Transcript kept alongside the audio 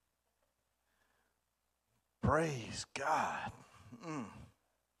Praise God.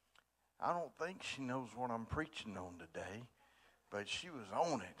 I don't think she knows what I'm preaching on today, but she was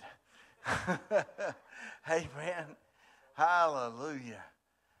on it. Amen. Hallelujah.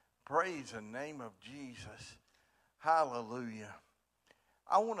 Praise the name of Jesus. Hallelujah.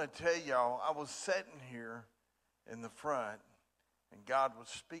 I want to tell y'all, I was sitting here in the front, and God was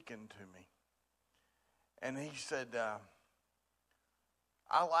speaking to me. And he said,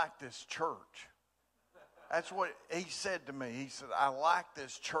 I like this church. That's what he said to me. He said, I like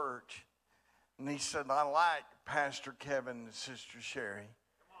this church. And he said, I like Pastor Kevin and Sister Sherry.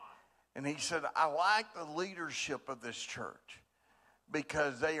 And he said, I like the leadership of this church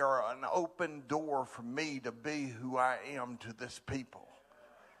because they are an open door for me to be who I am to this people.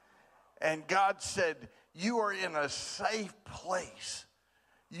 And God said, you are in a safe place.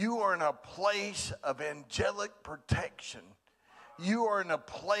 You are in a place of angelic protection. You are in a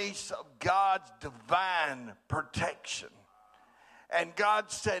place of God's divine protection. And God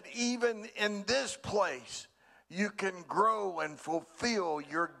said, even in this place, you can grow and fulfill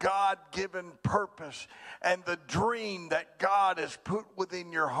your God-given purpose and the dream that God has put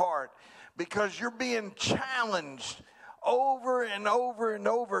within your heart, because you're being challenged over and over and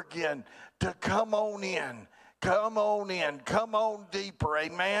over again to come on in, come on deeper,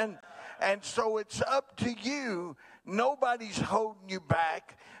 amen? And so it's up to you. Nobody's holding you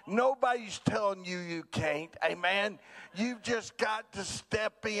back. Nobody's telling you you can't. Amen. You've just got to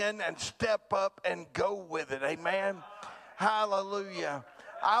step in and step up and go with it. Amen. Hallelujah.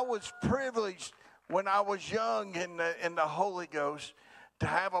 I was privileged when I was young in the Holy Ghost to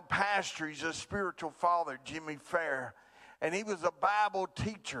have a pastor. He's a spiritual father, Jimmy Fair. And he was a Bible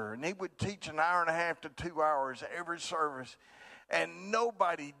teacher. And he would teach an hour and a half to 2 hours every service. And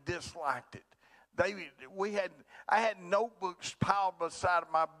nobody disliked it. I had notebooks piled beside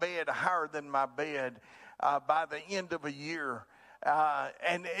my bed, higher than my bed, by the end of a year.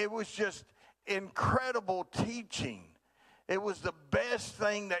 And it was just incredible teaching. It was the best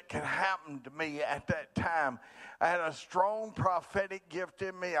thing that could happen to me at that time. I had a strong prophetic gift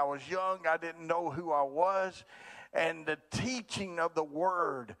in me. I was young. I didn't know who I was. And the teaching of the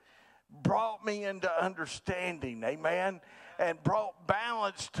word brought me into understanding, amen, and brought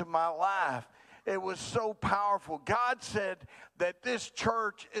balance to my life. It was so powerful. God said that this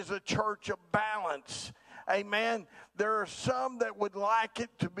church is a church of balance. Amen. There are some that would like it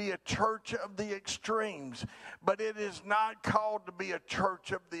to be a church of the extremes, but it is not called to be a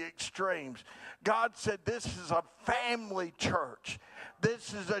church of the extremes. God said this is a family church.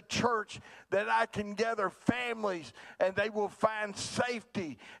 This is a church that I can gather families, and they will find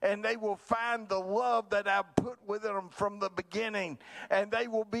safety, and they will find the love that I've put within them from the beginning, and they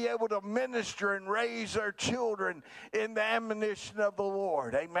will be able to minister and raise their children in the admonition of the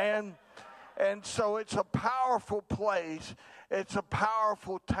Lord. Amen. And so it's a powerful place. It's a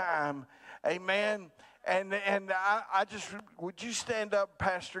powerful time. Amen. And I just, would you stand up,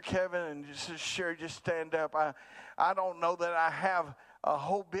 Pastor Kevin, and just Sherry, just stand up. I don't know that I have a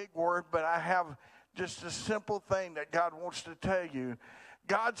whole big word, but I have just a simple thing that God wants to tell you.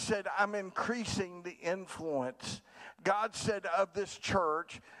 God said, I'm increasing the influence. God said of this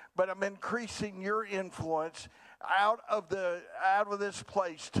church, but I'm increasing your influence out of this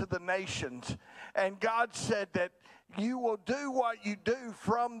place to the nations. And God said that you will do what you do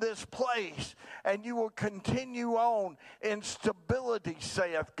from this place, and you will continue on in stability,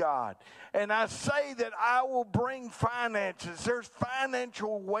 saith God. And I say that I will bring finances. There's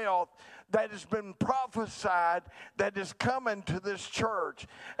financial wealth that has been prophesied that is coming to this church.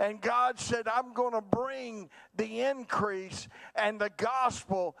 And God said, I'm going to bring the increase, and the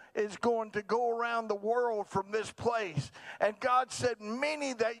gospel is going to go around the world from this place. And God said,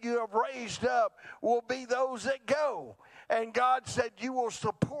 many that you have raised up will be those that go. And God said, you will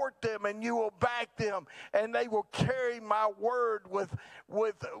support them and you will back them, and they will carry my word with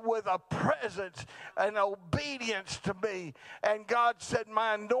a presence and obedience to me. And God said,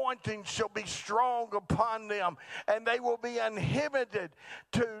 my anointing shall be strong upon them, and they will be uninhibited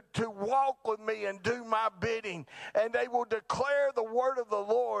to walk with me and do my bidding. And they will declare the word of the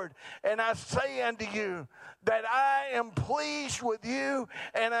Lord. And I say unto you that I am pleased with you,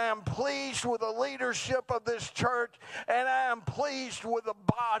 and I am pleased with the leadership of this church, and and I am pleased with the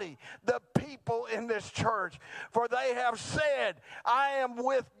body, the people in this church. For they have said, I am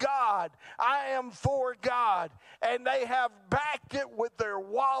with God. I am for God. And they have backed it with their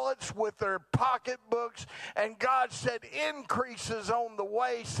wallets, with their pocketbooks. And God said, increase is on the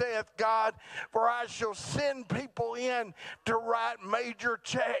way, saith God, for I shall send people in to write major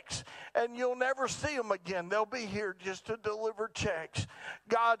checks. And you'll never see them again. They'll be here just to deliver checks.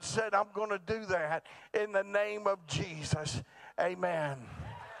 God said, I'm going to do that in the name of Jesus. Amen.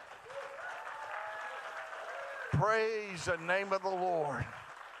 Praise the name of the Lord.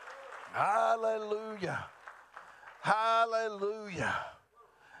 Hallelujah. Hallelujah.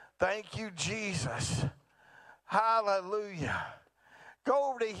 Thank you, Jesus. Hallelujah. Go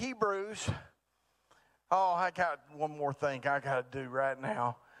over to Hebrews. Oh, I got one more thing I got to do right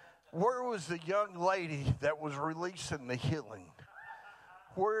now. Where was the young lady that was releasing the healing?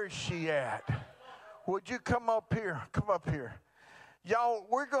 Where is she at? Would you come up here? Come up here. Y'all,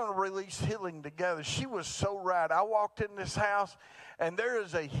 we're going to release healing together. She was so right. I walked in this house, and there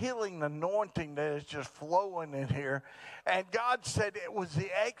is a healing anointing that is just flowing in here. And God said it was the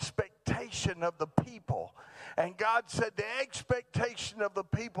expectation of the people. And God said the expectation of the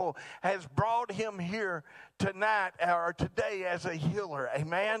people has brought him here tonight or today as a healer.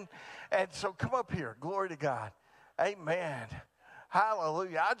 Amen? And so come up here. Glory to God. Amen.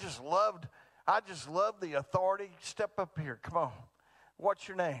 Hallelujah. I just love the authority. Step up here. Come on. What's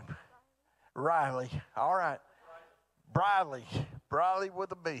your name? Riley. All right. Briley. Briley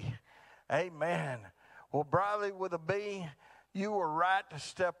with a B. Amen. Well, Briley with a B, you were right to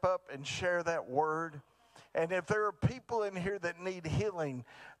step up and share that word. And if there are people in here that need healing,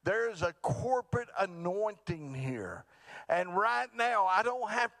 there is a corporate anointing here. And right now, I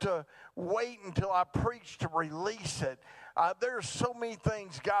don't have to wait until I preach to release it. There's so many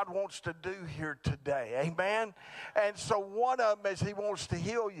things God wants to do here today. Amen? And so one of them is he wants to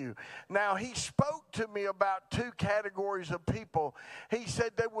heal you. Now, he spoke to me about two categories of people. He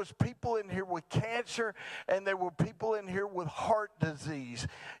said there was people in here with cancer and there were people in here with heart disease.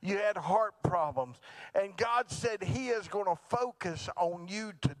 You had heart problems. And God said he is going to focus on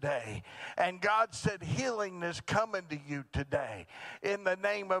you today. And God said healing is coming to you today in the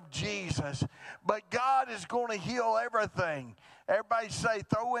name of Jesus. But God is going to heal everything. Everybody say,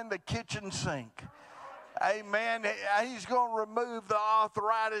 throw in the kitchen sink. Amen. He's going to remove the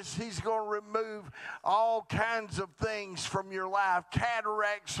arthritis. He's going to remove all kinds of things from your life.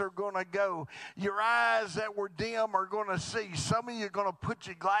 Cataracts are going to go. Your eyes that were dim are going to see. Some of you are going to put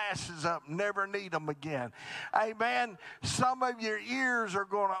your glasses up, never need them again. Amen. Some of your ears are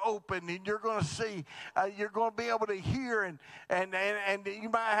going to open and you're going to see. You're going to be able to hear and you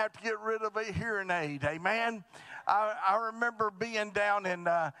might have to get rid of a hearing aid. Amen. I remember being down in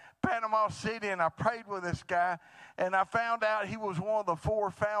Panama City, and I prayed with this guy, and I found out he was one of the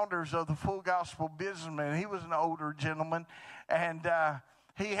 4 founders of the Full Gospel Businessman. He was an older gentleman, and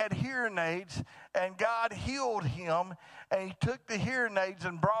he had hearing aids, and God healed him, and he took the hearing aids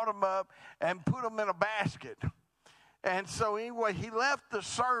and brought them up and put them in a basket. And so anyway, he left the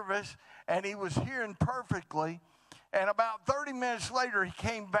service, and he was hearing perfectly, and about 30 minutes later, he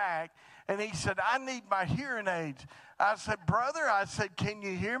came back, and he said, I need my hearing aids. I said, brother, can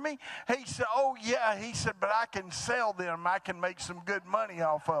you hear me? He said, oh, yeah. He said, but I can sell them. I can make some good money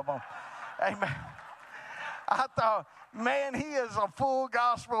off of them. Amen. I thought, man, he is a full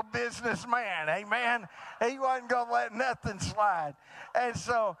gospel businessman. Amen. He wasn't going to let nothing slide. And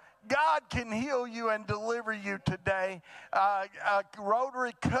so God can heal you and deliver you today.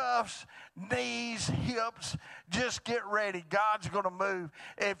 Rotary cuffs, knees, hips, just get ready. God's going to move.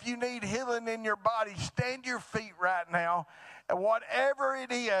 If you need healing in your body, stand your feet right now. And whatever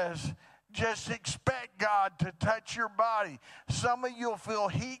it is, just expect God to touch your body. Some of you'll feel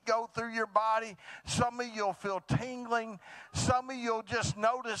heat go through your body. Some of you'll feel tingling. Some of you'll just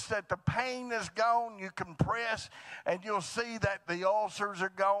notice that the pain is gone. You can press and you'll see that the ulcers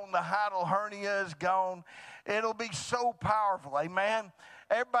are gone. The hiatal hernia is gone. It'll be so powerful. Amen.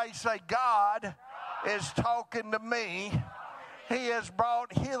 Everybody say, God is talking to me. He has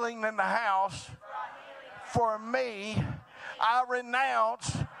brought healing in the house for me. I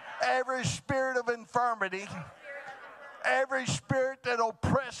renounce every spirit of infirmity, every spirit that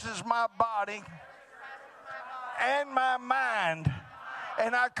oppresses my body and my mind,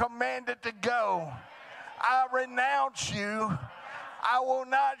 and I command it to go. I renounce you. I will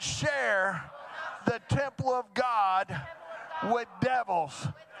not share the temple of God with devils.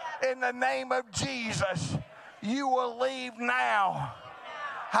 In the name of Jesus, you will leave now.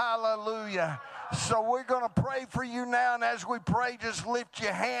 Hallelujah. So we're going to pray for you now, and as we pray, just lift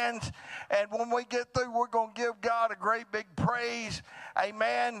your hands, and when we get through, we're going to give God a great big praise.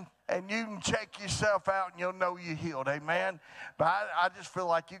 Amen. And you can check yourself out, and you'll know you're healed. Amen. But I just feel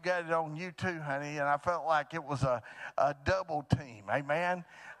like you got it on you too, honey, and I felt like it was a double team. Amen.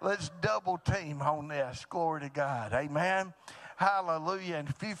 Let's double team on this. Glory to God. Amen. Hallelujah. And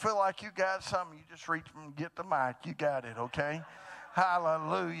if you feel like you got something, you just reach and get the mic. You got it, okay?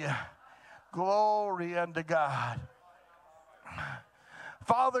 Hallelujah. Glory unto God.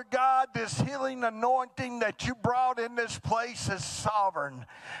 Father God, this healing anointing that you brought in this place is sovereign.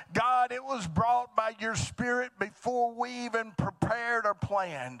 God, it was brought by your Spirit before we even prepared or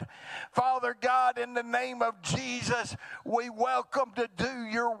planned. Father God, in the name of Jesus, we welcome to do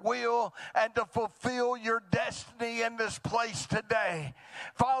your will and to fulfill your destiny in this place today.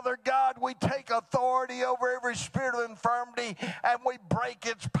 Father God, we take authority over every spirit of infirmity and we break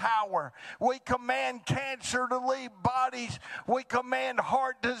its power. We command cancer to leave bodies. We command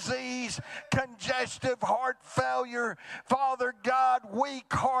heart disease, congestive heart failure. Father God,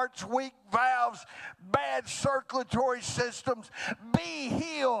 weak hearts, weak valves, bad circulatory systems, be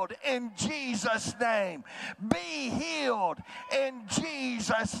healed in Jesus' name. Be healed in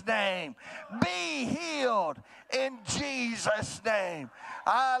Jesus' name. Be healed in Jesus' name.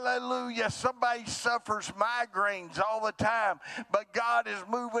 Hallelujah. Somebody suffers migraines all the time, but God is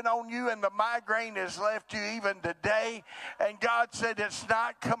moving on you, and the migraine has left you even today. And God said it's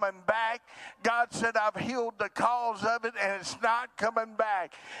not coming back. God said I've healed the cause of it, and it's not coming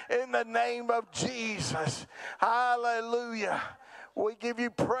back. In the name of Jesus. Hallelujah. We give you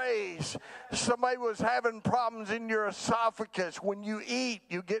praise. Somebody was having problems in your esophagus. When you eat,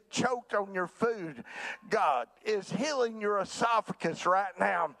 you get choked on your food. God is healing your esophagus right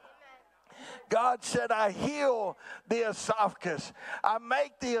now. God said, I heal the esophagus. I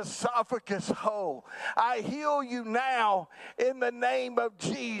make the esophagus whole. I heal you now in the name of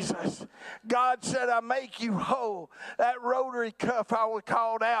Jesus. God said, I make you whole. That rotary cuff I was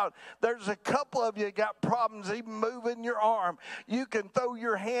called out. There's a couple of you got problems even moving your arm. You can throw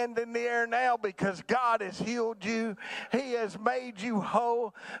your hand in the air now because God has healed you. He has made you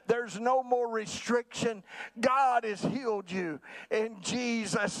whole. There's no more restriction. God has healed you in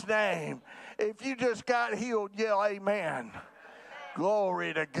Jesus' name. If you just got healed, yell amen.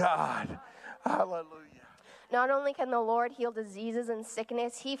 Glory to God. Hallelujah. Not only can the Lord heal diseases and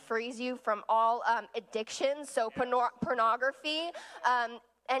sickness, he frees you from all addictions, so pornography,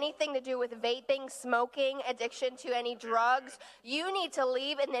 anything to do with vaping, smoking, addiction to any drugs. You need to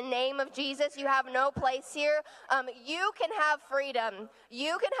leave in the name of Jesus. You have no place here. You can have freedom.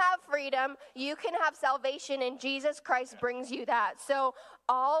 You can have freedom. You can have salvation, and Jesus Christ brings you that. So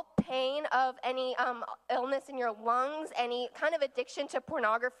all pain of any illness in your lungs, any kind of addiction to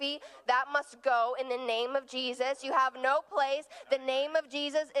pornography, that must go in the name of Jesus. You have no place. The name of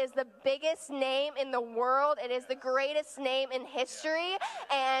Jesus is the biggest name in the world. It is the greatest name in history,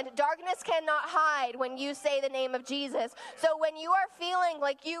 and darkness cannot hide when you say the name of Jesus. So when you are feeling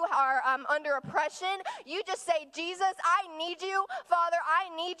like you are under oppression, you just say, Jesus, I need you. Father,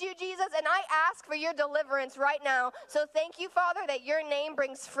 I need you, Jesus, and I ask for your deliverance right now. So thank you, Father, that your name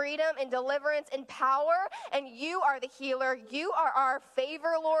brings freedom and deliverance and power, and you are the healer. You are our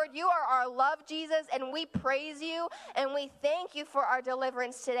favor, Lord. You are our love, Jesus, and we praise you, and we thank you for our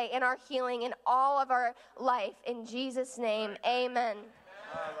deliverance today and our healing in all of our life. In Jesus' name, amen.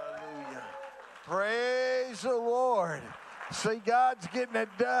 Hallelujah. Praise the Lord. See, God's getting it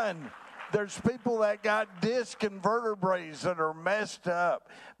done. There's people that got disc and vertebrae that are messed up,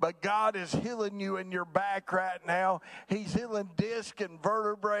 but God is healing you in your back right now. He's healing disc and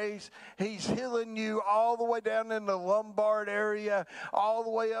vertebrae. He's healing you all the way down in the lumbar area, all the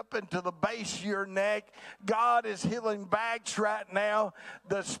way up into the base of your neck. God is healing backs right now.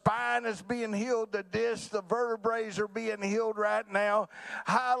 The spine is being healed. The disc, the vertebrae are being healed right now.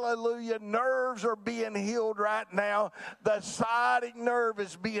 Hallelujah. Nerves are being healed right now. The sciatic nerve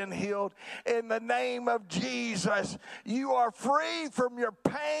is being healed. In the name of Jesus, you are free from your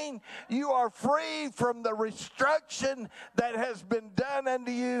pain. You are free from the restriction that has been done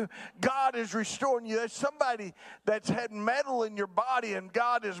unto you. God is restoring you. There's somebody that's had metal in your body, and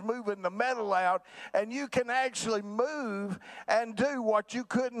God is moving the metal out, and you can actually move and do what you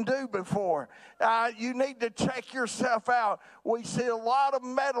couldn't do before. You need to check yourself out. We see a lot of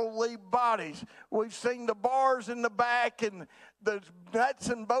metal leave bodies. We've seen the bars in the back and the nuts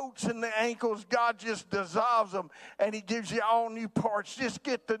and bolts in the ankles. God just dissolves them, and he gives you all new parts. Just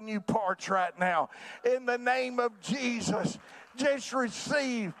get the new parts right now. In the name of Jesus, just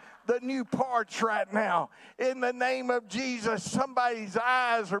receive the new parts right now. In the name of Jesus, somebody's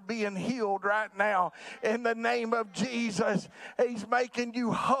eyes are being healed right now. In the name of Jesus, he's making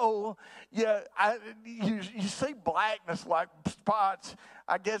you whole. Yeah, you see blackness like spots.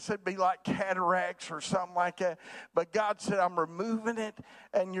 I guess it'd be like cataracts or something like that. But God said, I'm removing it,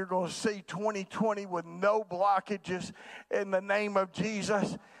 and you're going to see 2020 with no blockages in the name of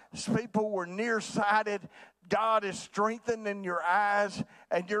Jesus. People were nearsighted. God is strengthening your eyes,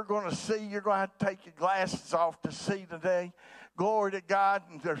 and you're going to see. You're going to have to take your glasses off to see today. Glory to God.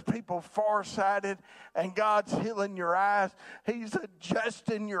 And there's people farsighted, and God's healing your eyes. He's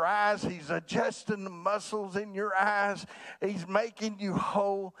adjusting your eyes. He's adjusting the muscles in your eyes. He's making you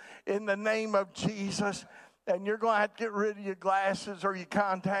whole in the name of Jesus. And you're going to have to get rid of your glasses or your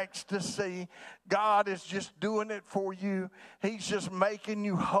contacts to see. God is just doing it for you. He's just making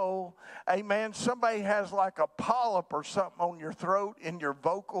you whole. Amen. Somebody has like a polyp or something on your throat in your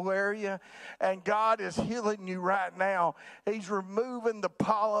vocal area, and God is healing you right now. He's removing the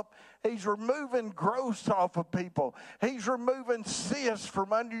polyp. He's removing growths off of people. He's removing cysts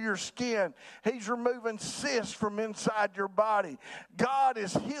from under your skin. He's removing cysts from inside your body. God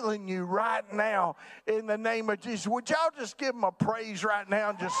is healing you right now in the name of Jesus. Would y'all just give him a praise right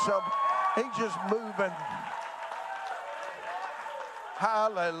now? He's just moving.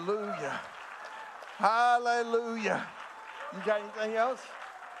 Hallelujah. Hallelujah. You got anything else?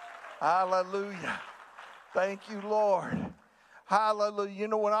 Hallelujah. Thank you, Lord. Hallelujah. You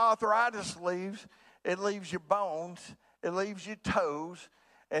know, when arthritis leaves, it leaves your bones, it leaves your toes.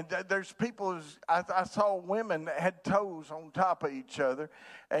 And there's people, I saw women that had toes on top of each other,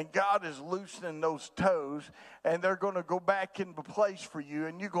 and God is loosening those toes, and they're going to go back into place for you,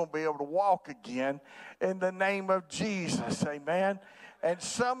 and you're going to be able to walk again in the name of Jesus. Amen. And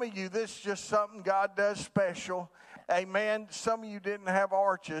some of you, this is just something God does special. Amen. Some of you didn't have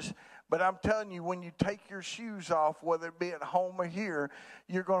arches. But I'm telling you, when you take your shoes off, whether it be at home or here,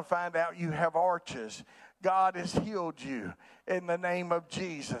 you're going to find out you have arches. God has healed you in the name of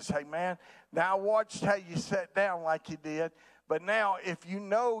Jesus. Amen. Now, I watched how you sat down like you did. But now, if you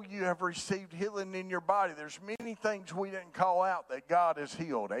know you have received healing in your body, there's many things we didn't call out that God has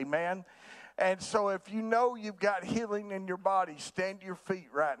healed. Amen. And so if you know you've got healing in your body, stand to your feet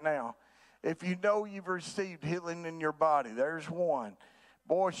right now. If you know you've received healing in your body, there's one.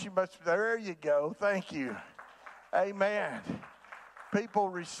 Boy, she must, there you go. Thank you. Amen. People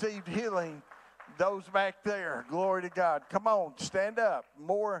received healing. Those back there. Glory to God. Come on, stand up.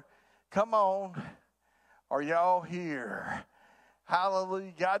 More. Come on. Are y'all here?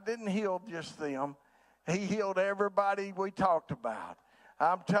 Hallelujah. God didn't heal just them. He healed everybody we talked about.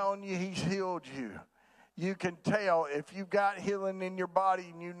 I'm telling you, he's healed you. You can tell if you've got healing in your body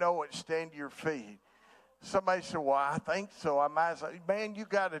and you know it, stand to your feet. Somebody said, well, I think so. I might say, man, you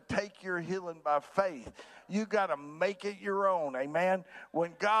got to take your healing by faith. You got to make it your own. Amen.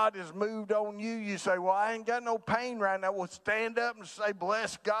 When God has moved on you, you say, well, I ain't got no pain right now. Well, stand up and say,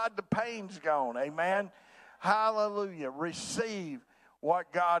 bless God, the pain's gone. Amen. Hallelujah. Receive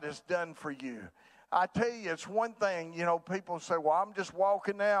what God has done for you. I tell you, it's one thing, you know, people say, well, I'm just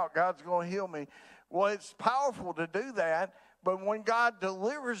walking out. God's going to heal me. Well, it's powerful to do that. But when God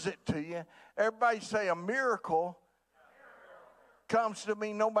delivers it to you, everybody say a miracle comes to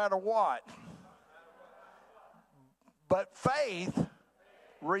me no matter what. But faith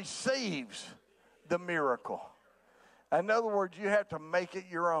receives the miracle. In other words, you have to make it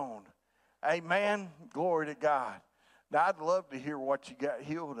your own. Amen. Glory to God. Now, I'd love to hear what you got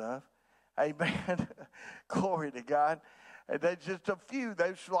healed of. Amen. Glory to God. And there's just a few.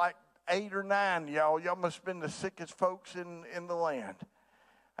 There's like 8 or 9, y'all. Y'all must have been the sickest folks in the land.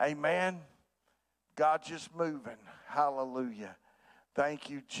 Amen. God's just moving. Hallelujah. Thank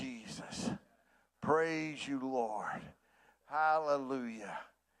you, Jesus. Praise you, Lord. Hallelujah.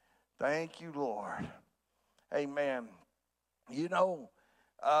 Thank you, Lord. Amen. You know,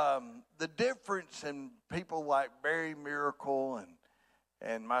 the difference in people like Barry Miracle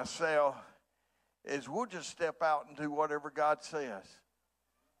and myself is we'll just step out and do whatever God says.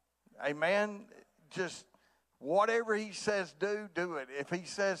 Amen. Just whatever he says do it. If he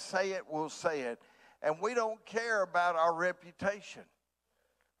says say it, we'll say it. And we don't care about our reputation.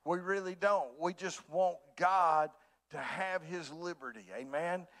 We really don't. We just want God to have his liberty.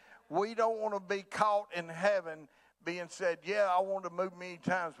 Amen. We don't want to be caught in heaven being said, yeah, I want to move many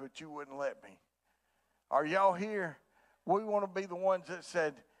times, but you wouldn't let me. Are y'all here? We want to be the ones that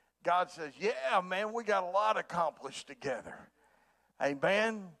said, God says, yeah, man, we got a lot accomplished together.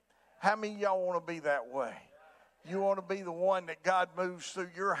 Amen. How many of y'all want to be that way? You want to be the one that God moves through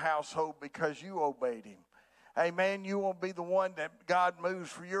your household because you obeyed him. Amen. You won't be the one that God moves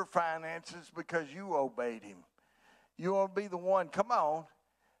for your finances because you obeyed him. You won't be the one, come on,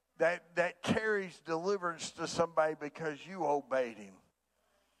 that carries deliverance to somebody because you obeyed him.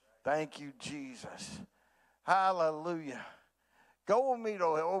 Thank you, Jesus. Hallelujah. Go with me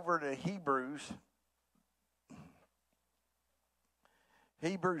over to Hebrews.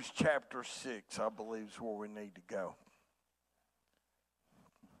 Hebrews chapter 6, I believe, is where we need to go.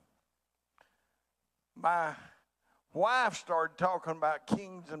 My wife started talking about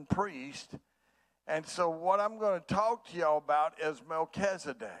kings and priests, and so what I'm going to talk to y'all about is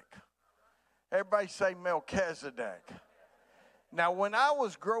Melchizedek. Everybody say Melchizedek. Now, when I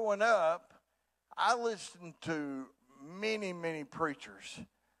was growing up, I listened to many, many preachers,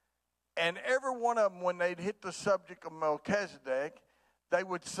 and every one of them, when they'd hit the subject of Melchizedek, they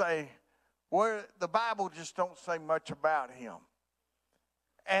would say, well, the Bible just don't say much about him.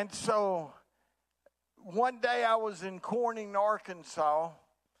 And so one day I was in Corning, Arkansas,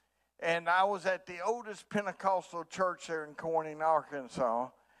 and I was at the oldest Pentecostal church there in Corning, Arkansas,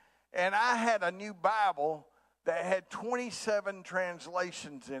 and I had a new Bible that had 27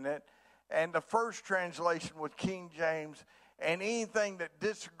 translations in it, and the first translation was King James, and anything that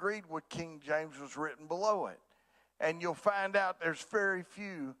disagreed with King James was written below it. And you'll find out there's very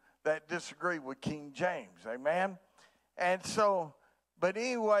few that disagree with King James. Amen? And so, but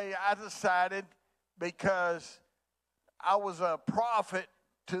anyway, I decided, because I was a prophet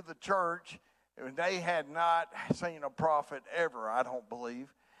to the church, and they had not seen a prophet ever, I don't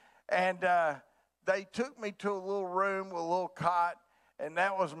believe. And they took me to a little room with a little cot, and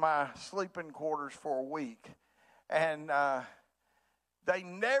that was my sleeping quarters for a week. And they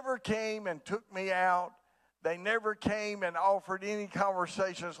never came and took me out. They never came and offered any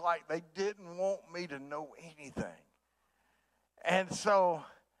conversations, like they didn't want me to know anything. And so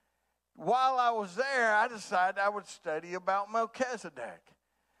while I was there, I decided I would study about Melchizedek.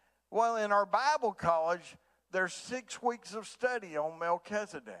 Well, in our Bible college, there's 6 weeks of study on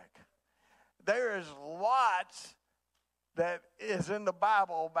Melchizedek. There is lots that is in the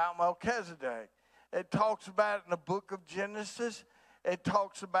Bible about Melchizedek. It talks about it in the book of Genesis. It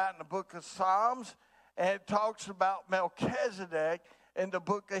talks about it in the book of Psalms. And it talks about Melchizedek in the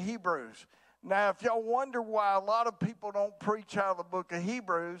book of Hebrews. Now, if y'all wonder why a lot of people don't preach out of the book of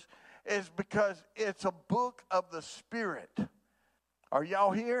Hebrews, it's because it's a book of the Spirit. Are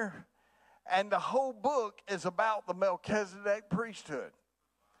y'all here? And the whole book is about the Melchizedek priesthood.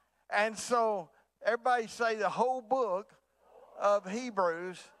 And so, everybody say the whole book of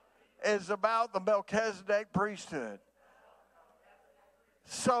Hebrews is about the Melchizedek priesthood.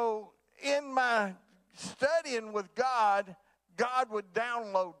 So, in my studying with God, God would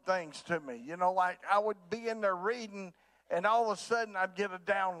download things to me. You know, like I would be in there reading, and all of a sudden I'd get a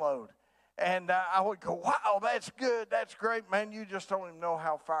download. And I would go, wow, that's good. That's great, man. You just don't even know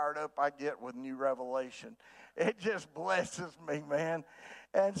how fired up I get with new revelation. It just blesses me, man.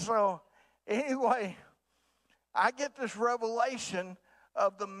 And so, anyway, I get this revelation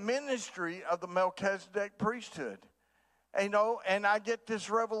of the ministry of the Melchizedek priesthood. You know, and I get this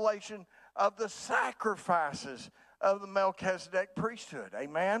revelation of the sacrifices of the Melchizedek priesthood.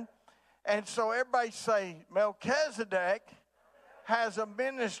 Amen? And so everybody say, Melchizedek has a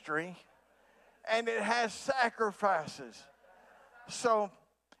ministry and it has sacrifices. So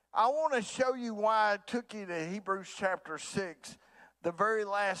I want to show you why I took you to Hebrews chapter 6, the very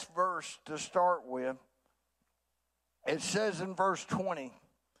last verse to start with. It says in verse 20,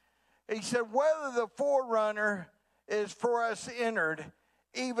 he said, whether the forerunner is for us entered,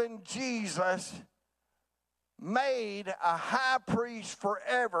 even Jesus made a high priest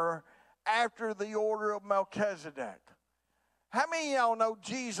forever after the order of Melchizedek. How many of y'all know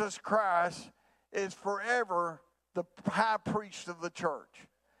Jesus Christ is forever the high priest of the church?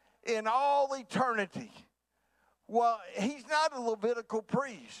 In all eternity. Well, he's not a Levitical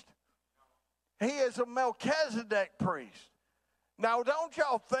priest. He is a Melchizedek priest. Now, don't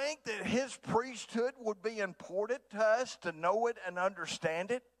y'all think that his priesthood would be important to us to know it and understand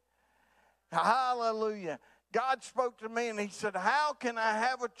it? Hallelujah. God spoke to me and he said, how can I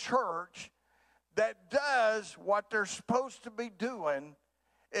have a church that does what they're supposed to be doing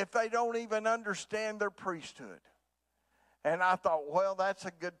if they don't even understand their priesthood? And I thought, well, that's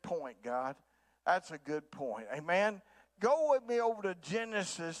a good point, God. That's a good point. Amen. Go with me over to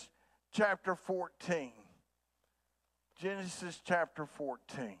Genesis chapter 14. Genesis chapter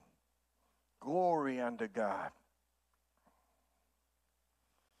 14. Glory unto God.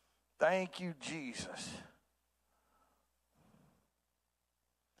 Thank you, Jesus.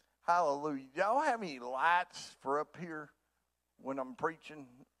 Hallelujah. Do y'all have any lights for up here when I'm preaching?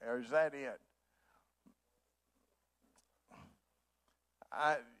 Or is that it?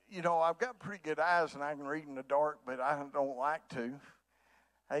 I've got pretty good eyes and I can read in the dark, but I don't like to.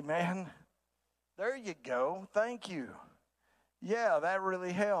 Amen. There you go. Thank you. Yeah, that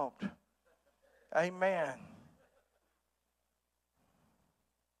really helped. Amen.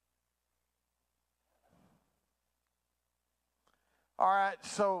 All right,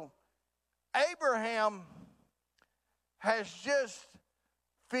 so Abraham has just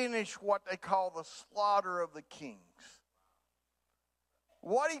finished what they call the slaughter of the kings.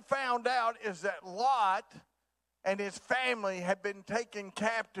 What he found out is that Lot and his family had been taken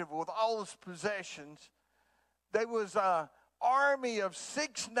captive with all his possessions. There was an army of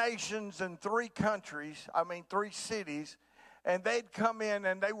 6 nations and 3 cities, and they'd come in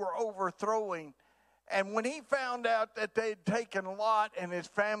and they were overthrowing. And when he found out that they'd taken Lot and his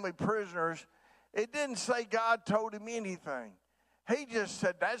family prisoners, it didn't say God told him anything. He just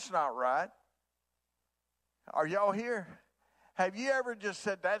said, that's not right. Are y'all here? Have you ever just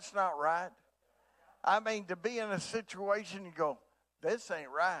said, that's not right? I mean, to be in a situation, you go, this ain't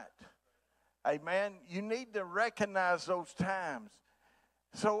right. Amen. You need to recognize those times.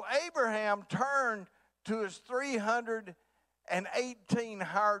 So Abraham turned to his 318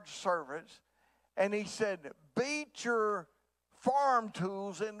 hired servants, and he said, beat your farm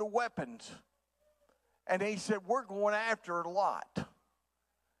tools into weapons. And he said, we're going after Lot.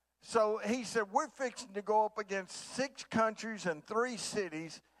 So he said, we're fixing to go up against 6 countries and 3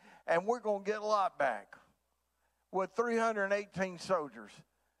 cities, and we're going to get Lot back with 318 soldiers.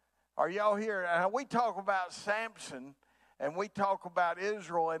 Are y'all here? And we talk about Samson, and we talk about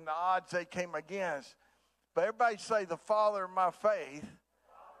Israel and the odds they came against. But everybody say, the father of my faith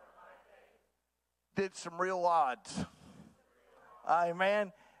did some real odds.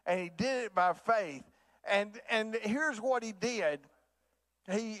 Amen. And he did it by faith. And here's what he did.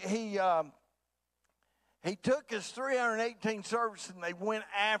 He took his 318 servants and they went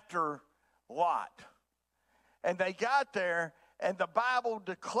after Lot. And they got there, and the Bible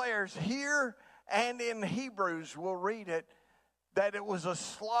declares here and in Hebrews, we'll read it, that it was a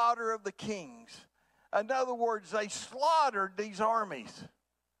slaughter of the kings. In other words, they slaughtered these armies.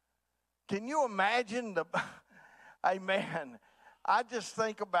 Can you imagine amen. I just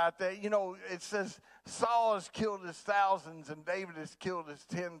think about that. You know, it says Saul has killed his thousands and David has killed his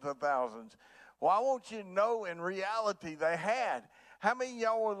tens of thousands. Well, I want you to know in reality they had. How many of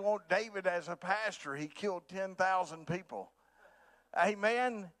y'all would want David as a pastor? He killed 10,000 people.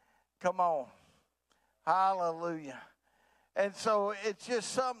 Amen. Come on. Hallelujah. And so it's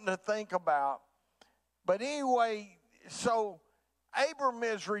just something to think about. But anyway, so Abram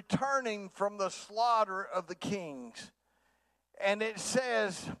is returning from the slaughter of the kings. And it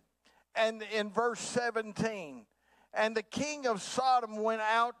says, and in verse 17, and the king of Sodom went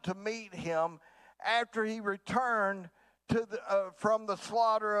out to meet him after he returned from the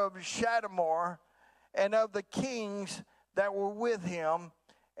slaughter of Shadamor and of the kings that were with him,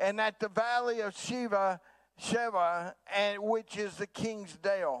 and at the valley of Sheva, and which is the king's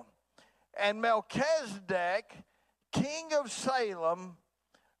dale. And Melchizedek, king of Salem,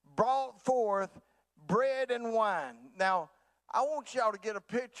 brought forth bread and wine. Now, I want y'all to get a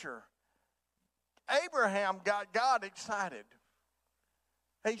picture. Abraham got God excited.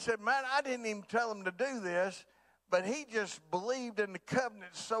 He said, man, I didn't even tell him to do this, but he just believed in the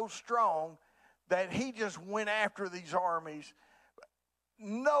covenant so strong that he just went after these armies.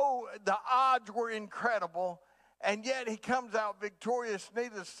 No, the odds were incredible, and yet he comes out victorious,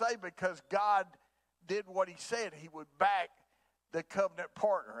 needless to say, because God did what he said. He would back the covenant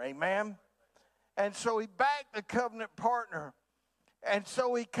partner. Amen? And so he backed the covenant partner. And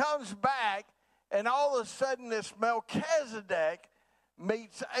so he comes back, and all of a sudden this Melchizedek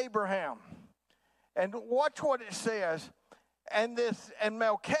meets Abraham. And watch what it says. And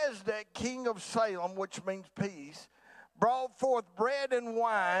Melchizedek, king of Salem, which means peace, brought forth bread and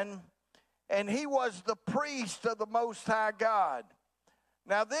wine, and he was the priest of the Most High God.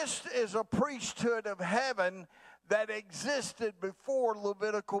 Now this is a priesthood of heaven that existed before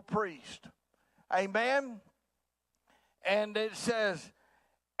Levitical priest. Amen? And it says,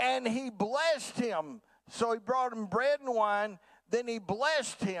 and he blessed him. So he brought him bread and wine. Then he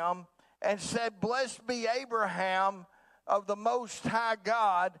blessed him and said, blessed be Abraham of the Most High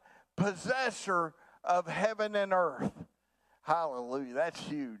God, possessor of heaven and earth. Hallelujah. That's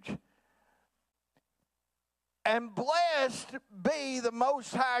huge. And blessed be the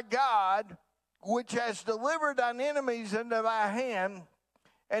Most High God, which has delivered thine enemies into thy hand.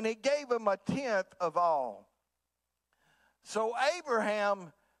 And he gave him a tenth of all. So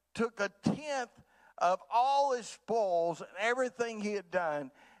Abraham took a tenth of all his spoils and everything he had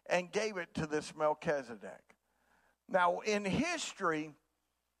done and gave it to this Melchizedek. Now, in history,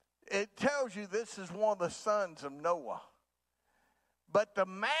 it tells you this is one of the sons of Noah. But the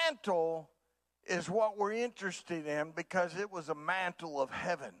mantle is what we're interested in because it was a mantle of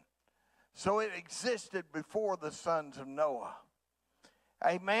heaven. So it existed before the sons of Noah.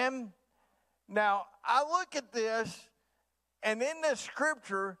 Amen? Now, I look at this, and in this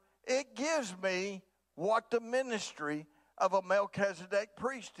scripture, it gives me what the ministry of a Melchizedek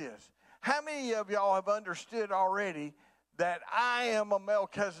priest is. How many of y'all have understood already that I am a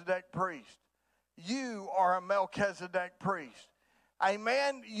Melchizedek priest? You are a Melchizedek priest.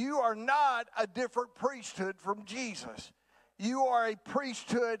 Amen? You are not a different priesthood from Jesus. You are a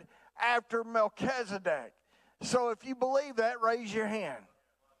priesthood after Melchizedek. So if you believe that, raise your hand.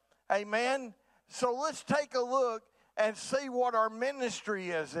 Amen? So let's take a look and see what our ministry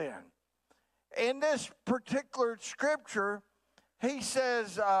is in. In this particular scripture, he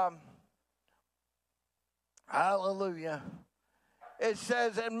says, hallelujah. It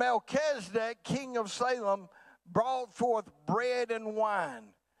says, and Melchizedek, king of Salem, brought forth bread and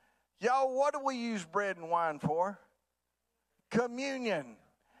wine. Y'all, what do we use bread and wine for? Communion.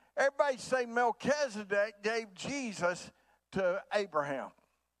 Everybody say Melchizedek gave Jesus to Abraham.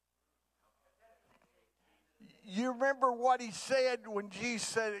 You remember what he said when Jesus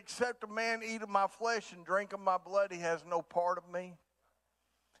said, except a man eat of my flesh and drink of my blood, he has no part of me?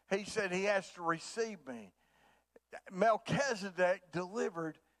 He said he has to receive me. Melchizedek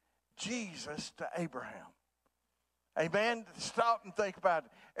delivered Jesus to Abraham. Amen? Stop and think about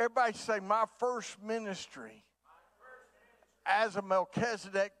it. Everybody say, my first ministry as a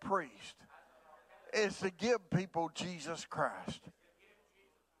Melchizedek priest is to give people Jesus Christ.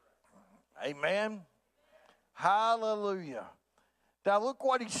 Amen? Hallelujah. Now look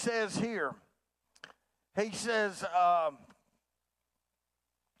what he says here. He says,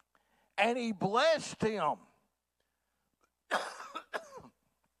 and he blessed him.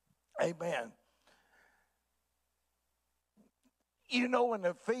 Amen. You know in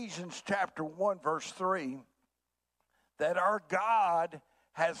Ephesians chapter 1 verse 3 that our God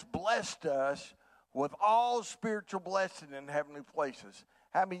has blessed us with all spiritual blessing in heavenly places.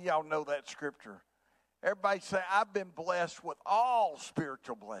 How many of y'all know that scripture? Everybody say, I've been blessed with all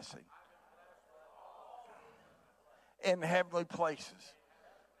spiritual blessing in heavenly places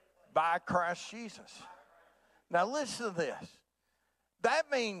by Christ Jesus. Now listen to this.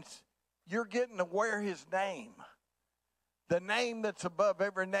 That means you're getting to wear his name. The name that's above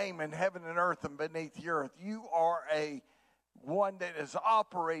every name in heaven and earth and beneath the earth. You are a one that is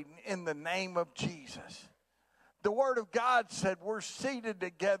operating in the name of Jesus. The Word of God said we're seated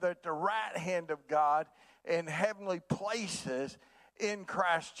together at the right hand of God in heavenly places in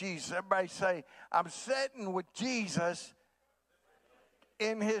Christ Jesus. Everybody say, I'm sitting with Jesus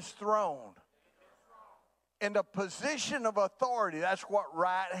in his throne. In a position of authority. That's what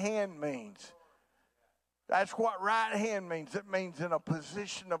right hand means. That's what right hand means. It means in a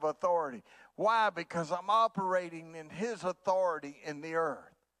position of authority. Why? Because I'm operating in his authority in the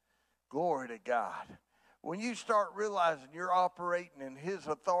earth. Glory to God. When you start realizing you're operating in his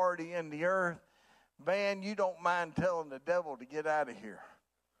authority in the earth, man, you don't mind telling the devil to get out of here.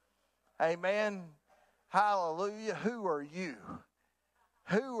 Amen. Hallelujah. Who are you?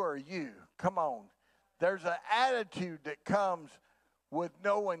 Who are you? Come on. There's an attitude that comes with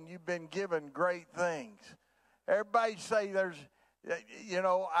knowing you've been given great things. Everybody say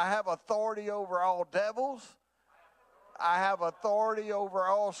I have authority over all devils. I have authority over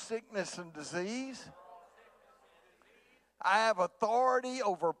all sickness and disease. I have authority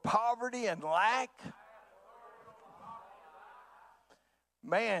over poverty and lack.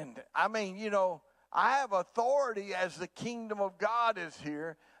 Man, I have authority as the kingdom of God is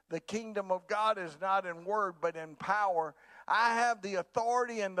here. The kingdom of God is not in word, but in power. I have the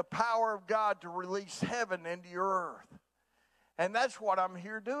authority and the power of God to release heaven into your earth. And that's what I'm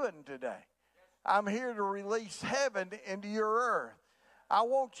here doing today. I'm here to release heaven into your earth. I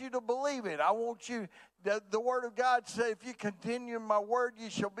want you to believe it. I want you, the Word of God says, if you continue in my word, you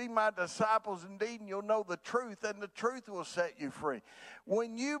shall be my disciples indeed, and you'll know the truth, and the truth will set you free.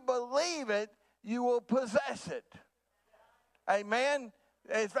 When you believe it, you will possess it. Amen?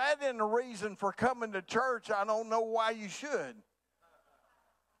 If that isn't a reason for coming to church, I don't know why you should.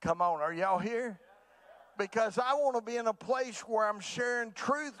 Come on, are y'all here? Because I want to be in a place where I'm sharing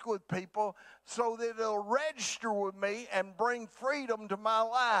truth with people so that it'll register with me and bring freedom to my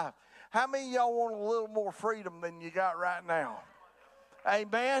life. How many of y'all want a little more freedom than you got right now?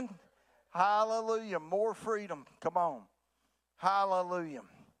 Amen? Hallelujah. More freedom. Come on. Hallelujah.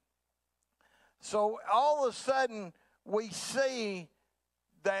 So all of a sudden we see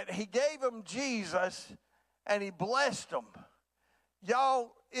that he gave him Jesus, and he blessed them.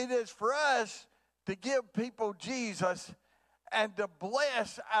 Y'all, it is for us to give people Jesus and to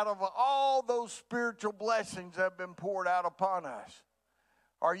bless out of all those spiritual blessings that have been poured out upon us.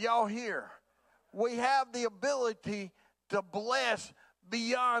 Are y'all here? We have the ability to bless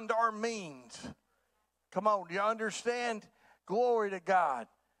beyond our means. Come on, do you understand? Glory to God.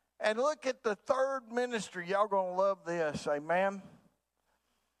 And look at the third ministry. Y'all going to love this, amen?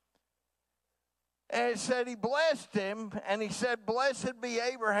 And it said he blessed him, and he said, "Blessed be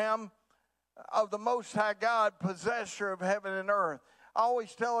Abraham of the Most High God, possessor of heaven and earth." I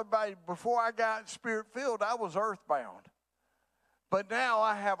always tell everybody, before I got spirit-filled, I was earthbound. But now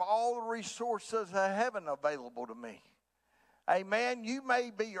I have all the resources of heaven available to me. Amen. You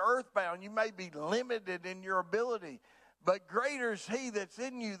may be earthbound. You may be limited in your ability. But greater is he that's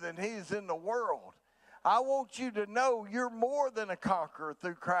in you than he is in the world. I want you to know you're more than a conqueror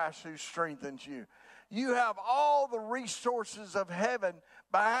through Christ who strengthens you. You have all the resources of heaven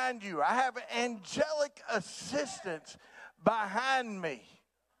behind you. I have angelic assistance behind me.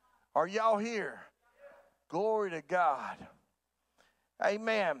 Are y'all here? Glory to God.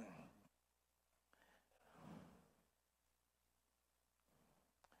 Amen.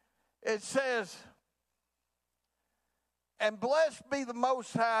 It says, "And blessed be the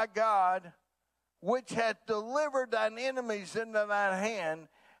Most High God, which hath delivered thine enemies into thine hand,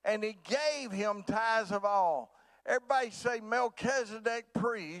 and he gave him tithes of all." Everybody say, Melchizedek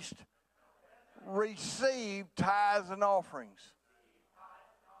priest received tithes and offerings.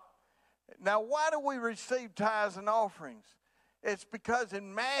 Now, why do we receive tithes and offerings? It's because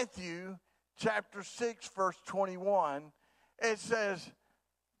in Matthew chapter 6, verse 21, it says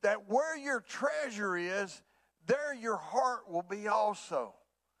that where your treasure is, there your heart will be also.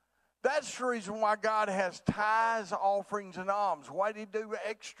 That's the reason why God has tithes, offerings, and alms. Why did he do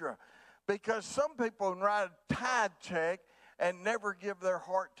extra? Because some people write a tithe check and never give their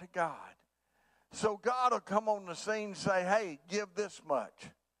heart to God. So God will come on the scene and say, "Hey, give this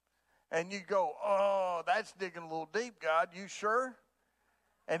much." And you go, "Oh, that's digging a little deep, God. You sure?"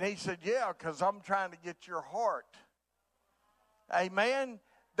 And he said, "Yeah, because I'm trying to get your heart." Amen?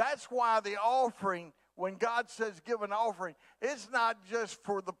 That's why the offering, when God says give an offering, it's not just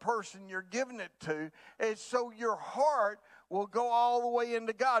for the person you're giving it to. It's so your heart will go all the way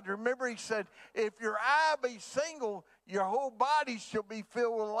into God. Remember, he said, if your eye be single, your whole body shall be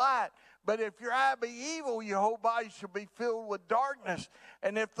filled with light. But if your eye be evil, your whole body shall be filled with darkness.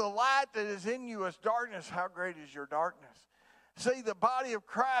 And if the light that is in you is darkness, how great is your darkness? See, the body of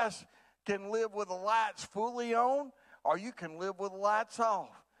Christ can live with the lights fully on, or you can live with the lights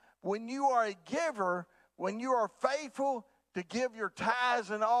off. When you are a giver, when you are faithful to give your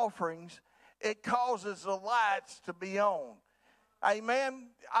tithes and offerings, it causes the lights to be on.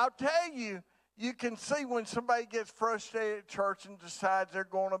 Amen. I'll tell you, you can see when somebody gets frustrated at church and decides they're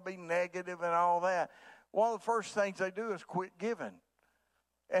going to be negative and all that. One of the first things they do is quit giving.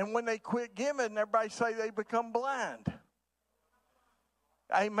 And when they quit giving, everybody say they become blind.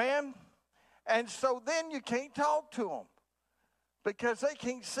 Amen. And so then you can't talk to them because they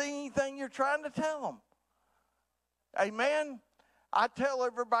can't see anything you're trying to tell them. Amen. I tell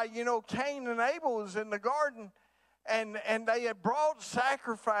everybody, Cain and Abel was in the garden, and they had brought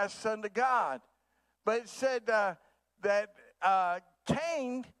sacrifice unto God. But it said that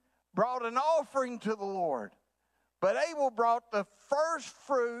Cain brought an offering to the Lord. But Abel brought the first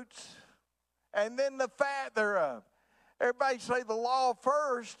fruits and then the fat thereof. Everybody say the law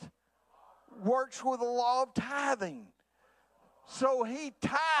first works with the law of tithing. So he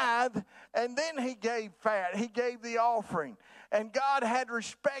tithed, and then he gave fat. He gave the offering. And God had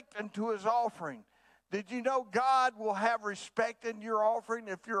respect unto his offering. Did you know God will have respect in your offering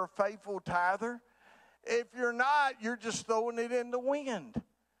if you're a faithful tither? If you're not, you're just throwing it in the wind.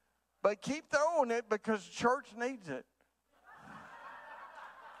 But keep throwing it because the church needs it.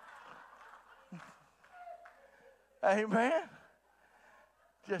 Amen.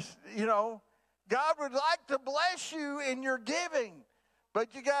 Just, God would like to bless you in your giving,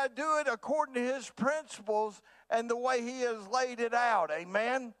 but you got to do it according to his principles and the way he has laid it out.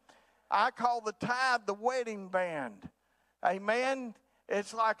 Amen. I call the tithe the wedding band. Amen.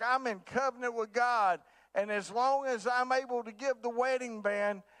 It's like I'm in covenant with God, and as long as I'm able to give the wedding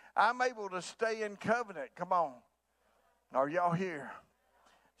band, I'm able to stay in covenant. Come on. Are y'all here?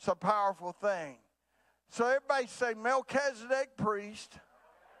 It's a powerful thing. So everybody say, Melchizedek priest,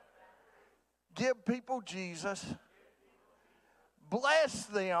 give people Jesus, bless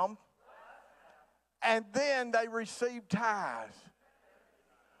them, and then they receive tithes.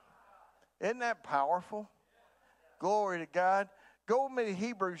 Isn't that powerful? Glory to God. Go with me to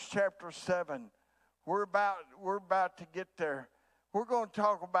Hebrews chapter 7. We're about to get there. We're going to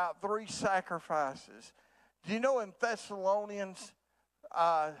talk about 3 sacrifices. Do you know in Thessalonians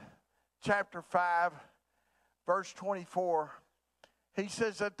chapter 5, verse 24, he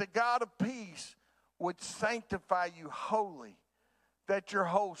says that the God of peace would sanctify you wholly, that your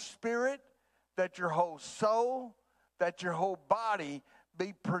whole spirit, that your whole soul, that your whole body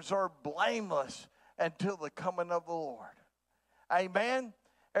be preserved blameless until the coming of the Lord. Amen.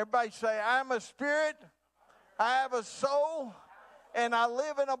 Everybody say, I'm a spirit, I have a soul, and I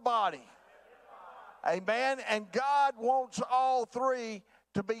live in a body. Amen. And God wants all 3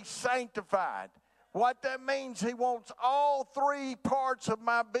 to be sanctified. What that means, he wants all 3 parts of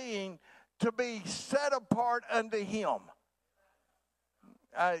my being to be set apart unto him.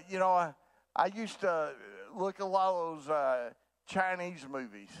 I used to look at a lot of those Chinese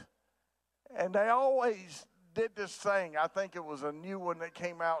movies, and they always did this thing. I think it was a new one that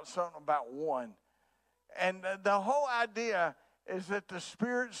came out, something about one. And the whole idea is that the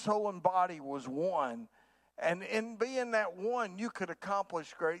spirit, soul, and body was one. And in being that one, you could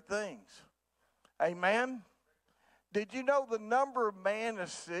accomplish great things. Amen? Did you know the number of man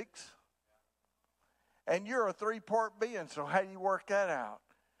is 6? And you're a 3-part being, so how do you work that out?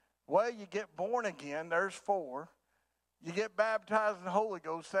 Well, you get born again, there's 4. You get baptized in the Holy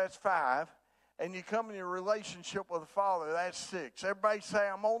Ghost, that's 5. And you come in your relationship with the Father, that's 6. Everybody say,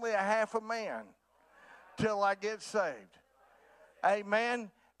 I'm only a half a man till I get saved.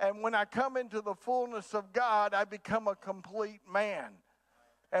 Amen. And when I come into the fullness of God, I become a complete man.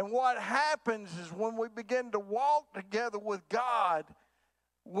 And what happens is when we begin to walk together with God,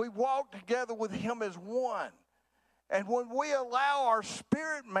 we walk together with him as one. And when we allow our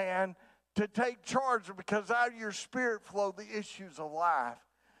spirit man to take charge, because out of your spirit flow the issues of life,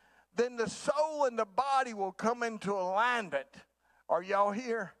 then the soul and the body will come into alignment. Are y'all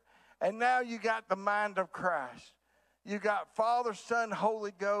here? And now you got the mind of Christ. You got Father, Son,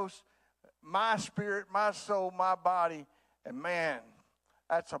 Holy Ghost, my spirit, my soul, my body. And man,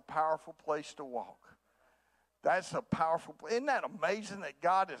 that's a powerful place to walk. That's a powerful place. Isn't that amazing that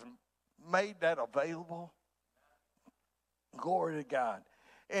God has made that available? Glory to God.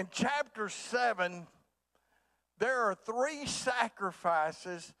 In chapter 7, there are 3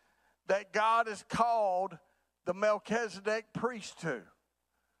 sacrifices that God has called the Melchizedek priest to.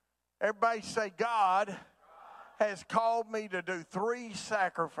 Everybody say, God has called me to do 3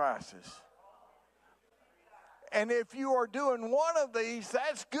 sacrifices. And if you are doing one of these,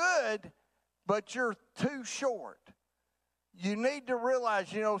 that's good, but you're too short. You need to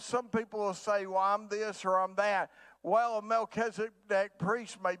realize, some people will say, well, I'm this or I'm that. Well, a Melchizedek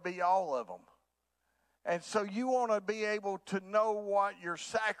priest may be all of them. And so you want to be able to know what your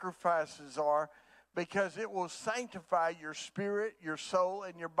sacrifices are, because it will sanctify your spirit, your soul,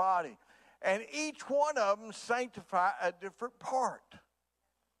 and your body. And each one of them sanctify a different part.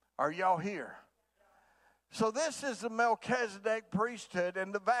 Are y'all here? So this is the Melchizedek priesthood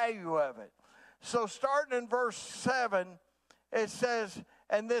and the value of it. So starting in verse 7, it says,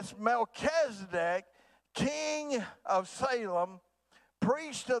 and this Melchizedek, king of Salem,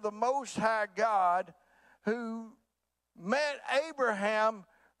 priest of the Most High God, who met Abraham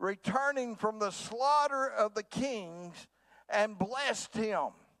returning from the slaughter of the kings and blessed him,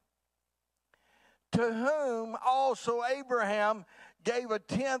 to whom also Abraham gave a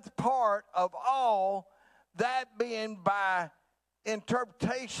 10th part of all, that being by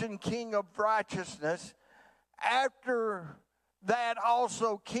interpretation king of righteousness, after that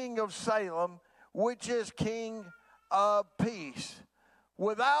also king of Salem, which is king of peace,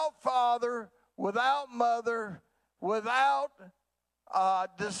 without father, without mother, without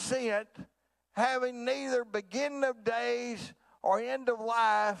descent, having neither beginning of days or end of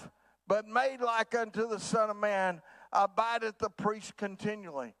life, but made like unto the Son of Man, abideth the priest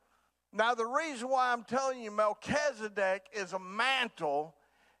continually. Now, the reason why I'm telling you Melchizedek is a mantle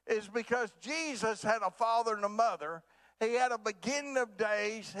is because Jesus had a father and a mother. He had a beginning of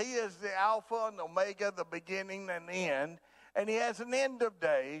days. He is the Alpha and Omega, the beginning and end. And he has an end of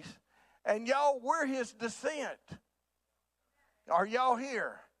days. And y'all, we're his descent. Are y'all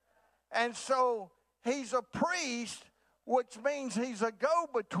here? And so he's a priest, which means he's a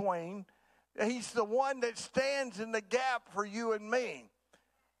go-between. He's the one that stands in the gap for you and me.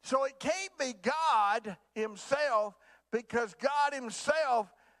 So it can't be God himself, because God himself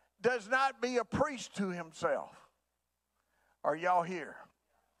does not be a priest to himself. Are y'all here?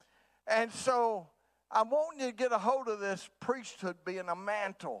 And so I want you to get a hold of this priesthood being a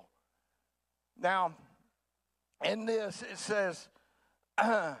mantle. Now, in this it says,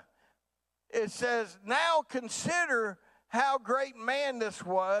 now consider how great man this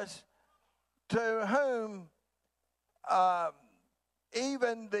was, to whom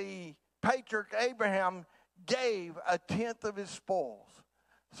even the patriarch Abraham gave a tenth of his spoils.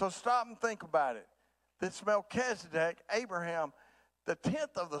 So stop and think about it. This Melchizedek, Abraham, the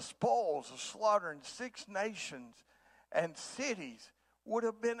tenth of the spoils of slaughtering 6 nations and cities would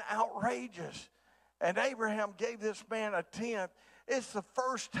have been outrageous. And Abraham gave this man a tenth. It's the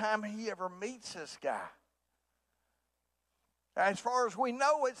first time he ever meets this guy. As far as we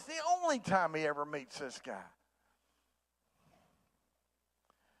know, it's the only time he ever meets this guy.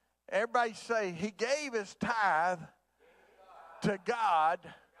 Everybody say, he gave his tithe to God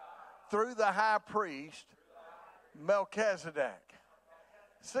through the high priest, Melchizedek.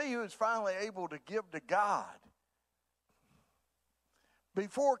 See, he was finally able to give to God.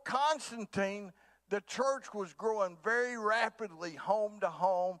 Before Constantine, the church was growing very rapidly home to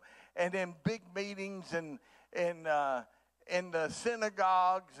home and in big meetings and in the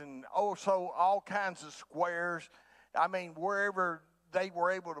synagogues and also all kinds of squares. I mean, wherever they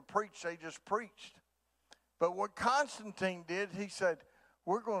were able to preach, they just preached. But what Constantine did, he said,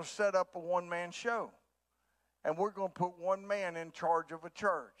 we're going to set up a one-man show. And we're going to put one man in charge of a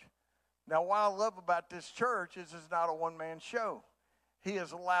church. Now, what I love about this church is it's not a one-man show. He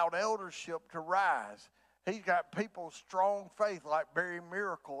has allowed eldership to rise. He's got people of strong faith like Barry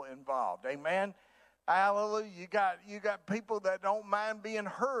Miracle involved. Amen? Hallelujah. You got people that don't mind being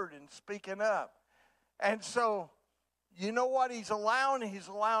heard and speaking up. And so, you know what he's allowing? He's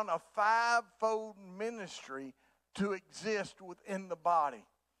allowing a 5-fold ministry to exist within the body.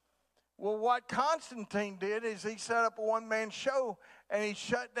 Well, what Constantine did is he set up a one-man show and he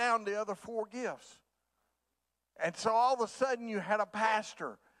shut down the other 4 gifts. And so all of a sudden you had a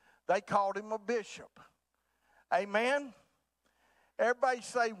pastor. They called him a bishop. Amen? Everybody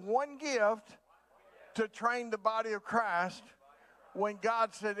say one gift to train the body of Christ when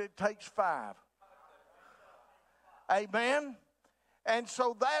God said it takes 5. Amen? And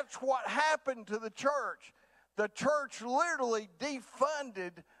so that's what happened to the church. The church literally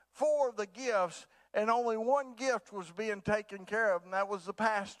defunded 4 of the gifts, and only one gift was being taken care of, and that was the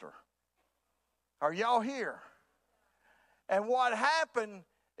pastor. Are y'all here? And what happened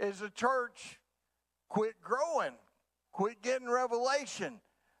is the church quit growing, quit getting revelation.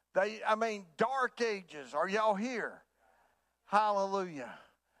 Dark ages. Are y'all here? Hallelujah.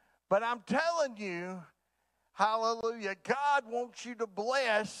 But I'm telling you, hallelujah, God wants you to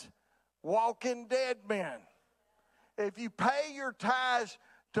bless walking dead men. If you pay your tithes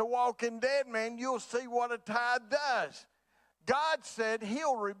to walking dead men, you'll see what a tithe does. God said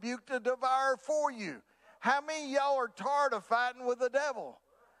he'll rebuke the devourer for you. How many of y'all are tired of fighting with the devil?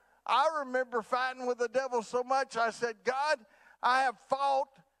 I remember fighting with the devil so much, I said, God, I have fought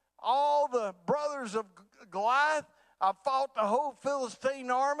all the brothers of Goliath. I've fought the whole Philistine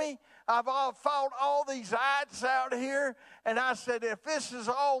army. I've fought all these ites out here. And I said, if this is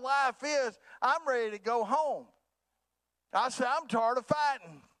all life is, I'm ready to go home. I said, I'm tired of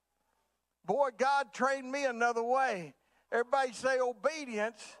fighting. Boy, God trained me another way. Everybody say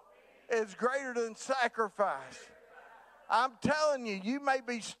obedience is greater than sacrifice. I'm telling you, you may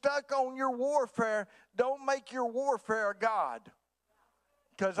be stuck on your warfare. Don't make your warfare a God.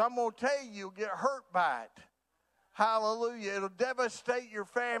 Because I'm going to tell you, you'll get hurt by it. Hallelujah. It'll devastate your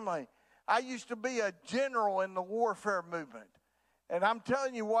family. I used to be a general in the warfare movement. And I'm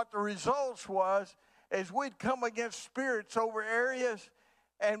telling you what the results was is we'd come against spirits over areas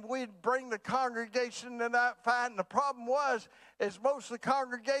and we'd bring the congregation to that fight. And the problem was is most of the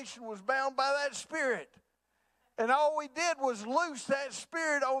congregation was bound by that spirit. And all we did was loose that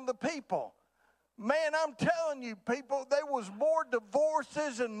spirit on the people. Man, I'm telling you, people, there was more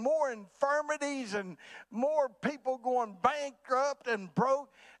divorces and more infirmities and more people going bankrupt and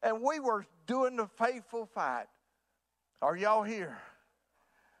broke, and we were doing the faithful fight. Are y'all here?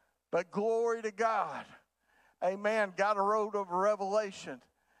 But glory to God. Amen. Got a road of revelation.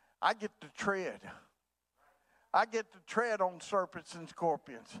 I get to tread. I get to tread on serpents and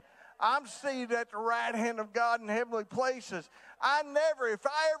scorpions. I'm seated at the right hand of God in heavenly places. If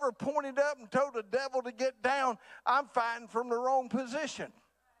I ever pointed up and told the devil to get down, I'm fighting from the wrong position.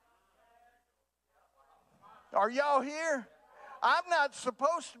 Are y'all here? I'm not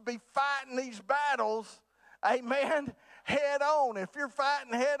supposed to be fighting these battles, amen, head on. If you're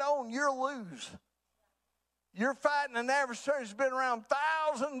fighting head on, you'll lose. You're fighting an adversary who's been around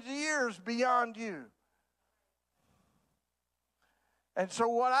thousands of years beyond you. And so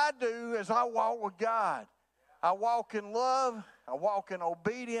what I do is I walk with God. I walk in love. I walk in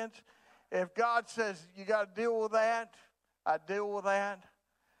obedience. If God says you got to deal with that, I deal with that.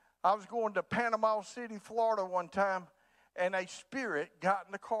 I was going to Panama City, Florida one time, and a spirit got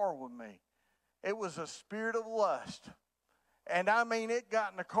in the car with me. It was a spirit of lust. And I mean, it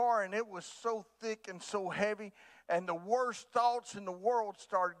got in the car and it was so thick and so heavy. And the worst thoughts in the world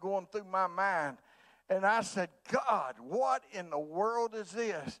started going through my mind. And I said, God, what in the world is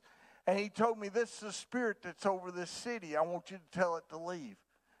this? And he told me, this is a spirit that's over this city. I want you to tell it to leave.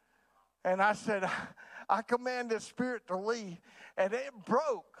 And I said, I command this spirit to leave. And it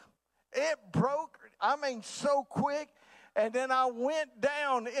broke. It broke, I mean, so quick. And then I went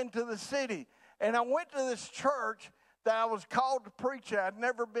down into the city. And I went to this church that I was called to preach at. I'd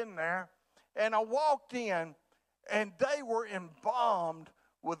never been there. And I walked in, and they were embalmed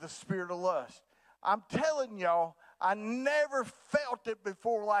with the spirit of lust. I'm telling y'all, I never felt it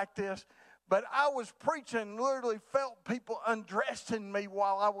before like this, but I was preaching, literally felt people undressing me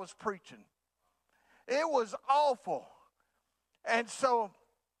while I was preaching. It was awful. And so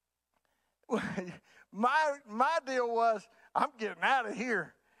my deal was, I'm getting out of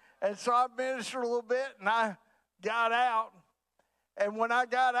here. And so I ministered a little bit, and I got out. And when I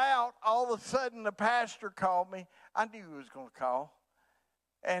got out, all of a sudden the pastor called me. I knew he was going to call.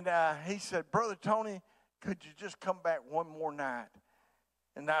 And he said, Brother Tony, could you just come back one more night?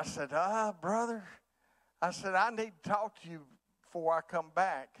 And I said, brother. I said, I need to talk to you before I come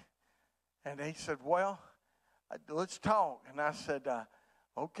back. And he said, well, let's talk. And I said,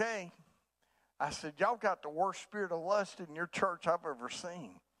 okay. I said, y'all got the worst spirit of lust in your church I've ever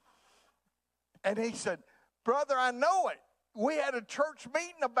seen. And he said, brother, I know it. We had a church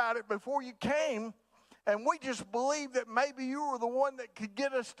meeting about it before you came, and we just believed that maybe you were the one that could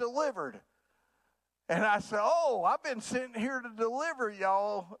get us delivered. And I said, I've been sitting here to deliver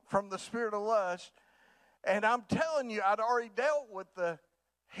y'all from the spirit of lust. And I'm telling you, I'd already dealt with the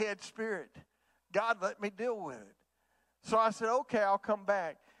head spirit. God let me deal with it. So I said, okay, I'll come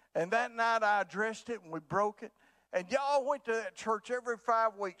back. And that night I addressed it, and we broke it. And y'all went to that church every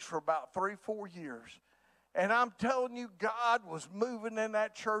 5 weeks for about 3-4 years. And I'm telling you, God was moving in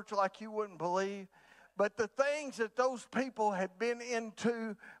that church like you wouldn't believe. But the things that those people had been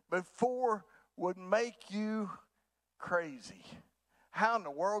into before would make you crazy. How in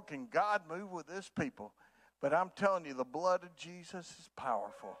the world can God move with this people? But I'm telling you, the blood of Jesus is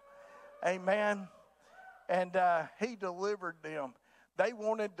powerful. Amen. And he delivered them. They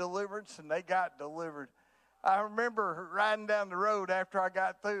wanted deliverance, and they got delivered. I remember riding down the road after I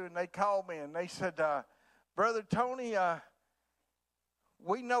got through, and they called me, and they said, Brother Tony,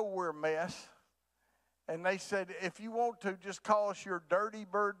 we know we're a mess. And they said, if you want to, just call us your Dirty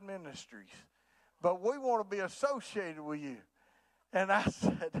Bird Ministries. But we want to be associated with you. And I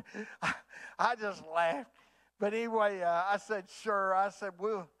said, I just laughed. But anyway, I said, sure. I said,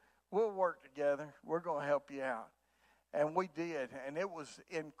 we'll work together. We're going to help you out. And we did. And it was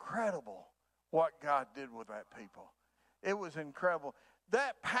incredible what God did with that people. It was incredible.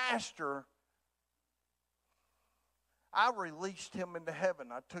 That pastor, I released him into heaven.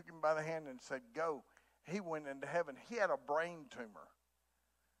 I took him by the hand and said, go. He went into heaven. He had a brain tumor.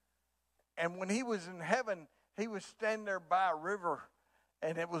 And when he was in heaven, he was standing there by a river,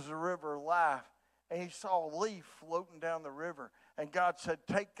 and it was the river of life. And he saw a leaf floating down the river. And God said,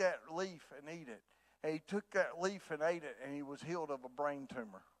 take that leaf and eat it. And he took that leaf and ate it, and he was healed of a brain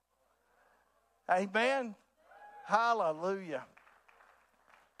tumor. Amen? Hallelujah.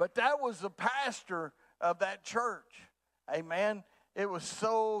 But that was the pastor of that church. Amen? It was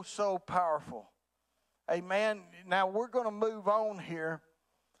so, so powerful. Amen? Now, we're going to move on here.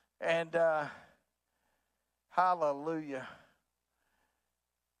 And hallelujah.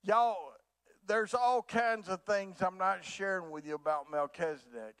 Y'all, there's all kinds of things I'm not sharing with you about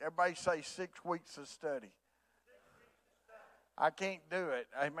Melchizedek. Everybody say 6 weeks of study. I can't do it.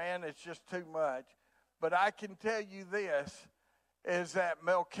 Amen. It's just too much. But I can tell you this, is that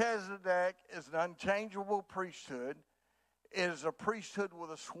Melchizedek is an unchangeable priesthood. It is a priesthood with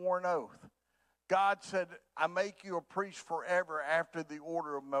a sworn oath. God said, I make you a priest forever after the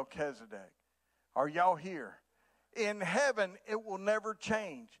order of Melchizedek. Are y'all here? In heaven, it will never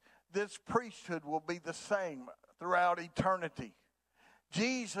change. This priesthood will be the same throughout eternity.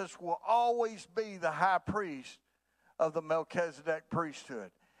 Jesus will always be the high priest of the Melchizedek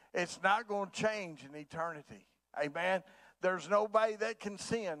priesthood. It's not going to change in eternity. Amen? There's nobody that can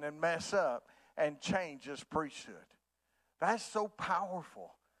sin and mess up and change this priesthood. That's so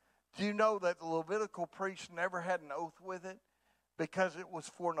powerful. Do you know that the Levitical priest never had an oath with it? Because it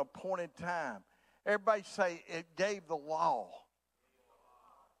was for an appointed time. Everybody say it gave the law.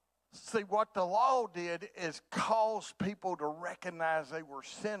 See, what the law did is cause people to recognize they were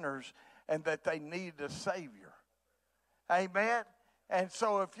sinners and that they needed a Savior. Amen? And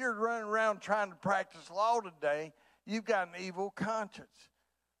so if you're running around trying to practice law today, you've got an evil conscience.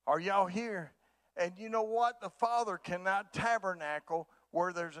 Are y'all here? And you know what? The Father cannot tabernacle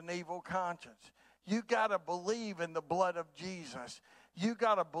where there's an evil conscience. You got to believe in the blood of Jesus. You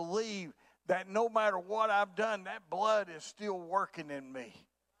got to believe that no matter what I've done, that blood is still working in me.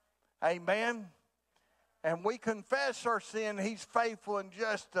 Amen? And we confess our sin. He's faithful and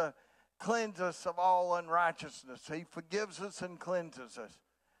just to cleanse us of all unrighteousness. He forgives us and cleanses us.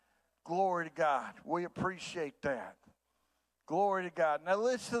 Glory to God. We appreciate that. Glory to God. Now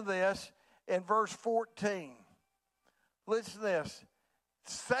listen to this in verse 14. Listen to this.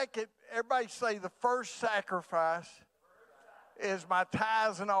 Second, everybody say the first sacrifice is my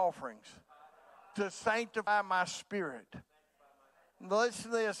tithes and offerings to sanctify my spirit. Listen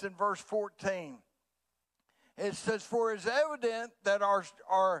to this in verse 14. It says, for it is evident that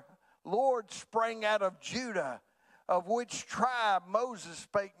our Lord sprang out of Judah, of which tribe Moses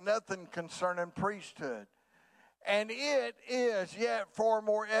spake nothing concerning priesthood. And it is yet far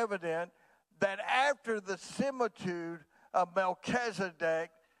more evident that after the similitude of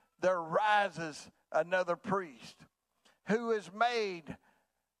Melchizedek, there rises another priest, who is made,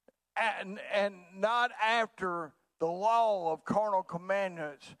 and not after the law of carnal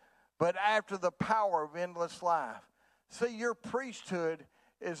commandments, but after the power of endless life. See, your priesthood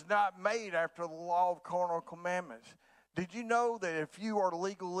is not made after the law of carnal commandments. Did you know that if you are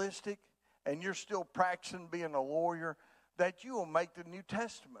legalistic and you're still practicing being a lawyer, that you will make the New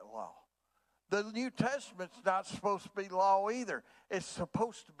Testament law? The New Testament's not supposed to be law either. It's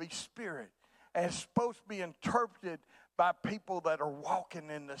supposed to be spirit. And it's supposed to be interpreted by people that are walking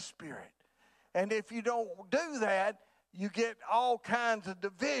in the Spirit. And if you don't do that, you get all kinds of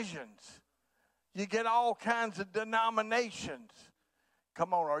divisions. You get all kinds of denominations.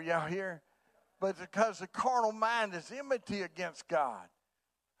 Come on, are y'all here? But because the carnal mind is enmity against God.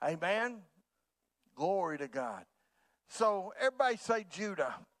 Amen? Glory to God. So everybody say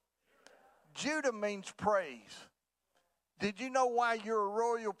Judah. Judah means praise. Did you know why you're a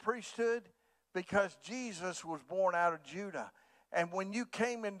royal priesthood? Because Jesus was born out of Judah. And when you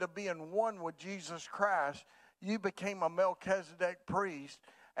came into being one with Jesus Christ, you became a Melchizedek priest,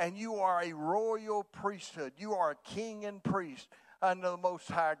 and you are a royal priesthood. You are a king and priest under the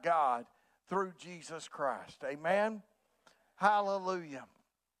Most High God through Jesus Christ. Amen? Hallelujah.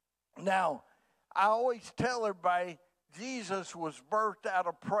 Now, I always tell everybody, Jesus was birthed out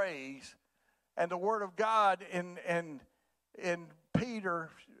of praise, and the Word of God in Peter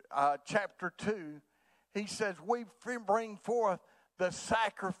chapter 2, he says, we bring forth the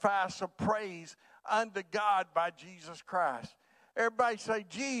sacrifice of praise unto God by Jesus Christ. Everybody say,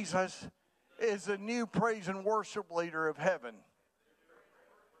 Jesus is the new praise and worship leader of heaven.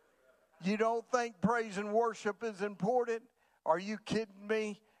 You don't think praise and worship is important? Are you kidding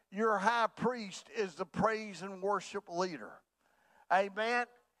me? Your high priest is the praise and worship leader. Amen?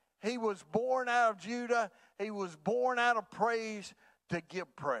 He was born out of Judah. He was born out of praise to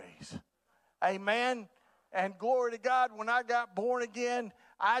give praise. Amen? And glory to God, when I got born again,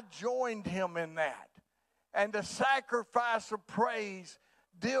 I joined him in that. And the sacrifice of praise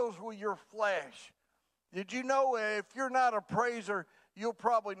deals with your flesh. Did you know if you're not a praiser, you'll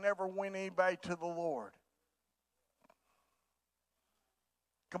probably never win anybody to the Lord?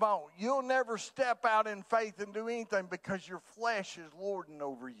 Come on, you'll never step out in faith and do anything because your flesh is lording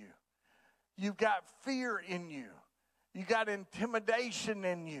over you. You've got fear in you. You got intimidation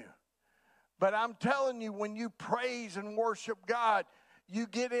in you. But I'm telling you, when you praise and worship God, you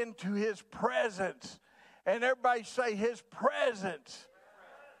get into his presence. And everybody say his presence.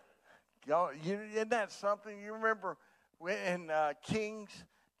 Isn't that something? You remember in Kings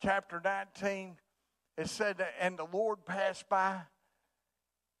chapter 19, it said, and the Lord passed by.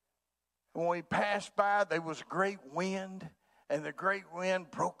 When he passed by, there was a great wind, and the great wind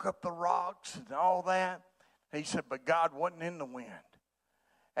broke up the rocks and all that. He said, but God wasn't in the wind.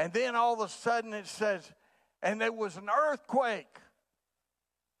 And then all of a sudden it says, and there was an earthquake.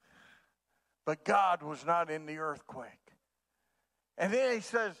 But God was not in the earthquake. And then he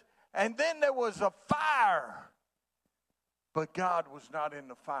says, and then there was a fire. But God was not in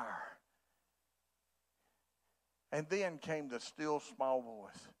the fire. And then came the still small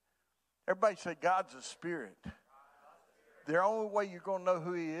voice. Everybody say, God's a spirit. The only way you're going to know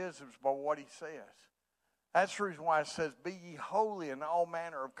who he is by what he says. That's the reason why it says, be ye holy in all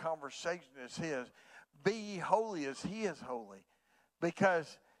manner of conversation as his. Be ye holy as he is holy.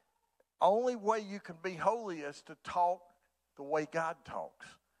 Because the only way you can be holy is to talk the way God talks.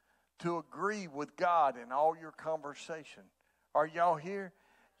 To agree with God in all your conversation. Are y'all here?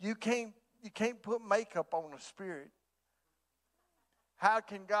 You can't put makeup on the spirit. How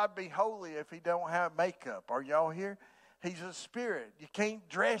can God be holy if he don't have makeup? Are y'all here? He's a spirit. You can't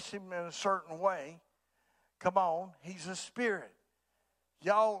dress him in a certain way. Come on, he's a spirit.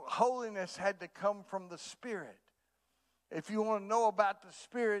 Y'all, holiness had to come from the Spirit. If you want to know about the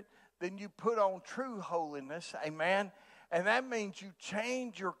Spirit, then you put on true holiness, amen? And that means you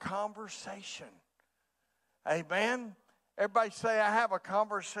change your conversation, amen? Everybody say, I have a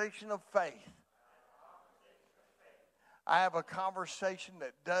conversation of faith. I have a conversation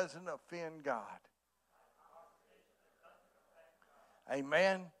that doesn't offend God.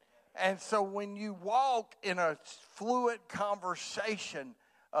 Amen? And so when you walk in a fluid conversation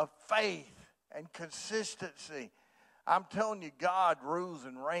of faith and consistency, I'm telling you, God rules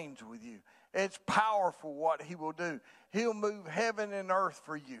and reigns with you. It's powerful what he will do. He'll move heaven and earth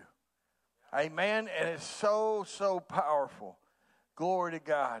for you. Amen? And it's so, so powerful. Glory to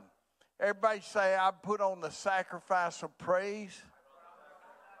God. Everybody say, I put on the sacrifice of praise,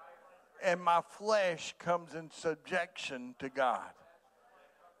 and my flesh comes in subjection to God.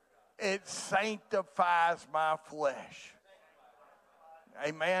 It sanctifies my flesh.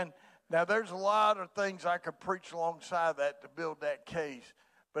 Amen. Now, there's a lot of things I could preach alongside that to build that case,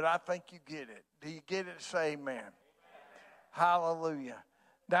 but I think you get it. Do you get it? Say amen. Amen. Hallelujah.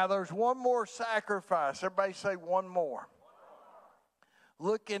 Now, there's one more sacrifice. Everybody say one more.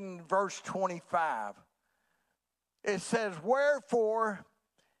 Look in verse 25. It says, wherefore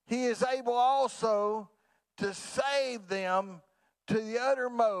he is able also to save them to the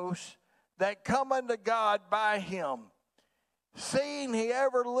uttermost that come unto God by him, seeing he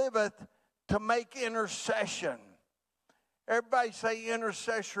ever liveth to make intercession. Everybody say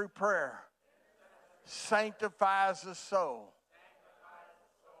intercessory prayer. Sanctifies the soul.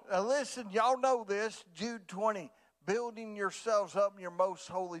 Now listen, y'all know this, Jude 20, building yourselves up in your most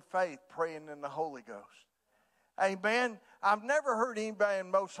holy faith, praying in the Holy Ghost. Amen. I've never heard anybody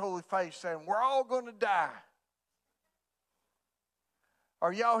in most holy faith saying, we're all going to die.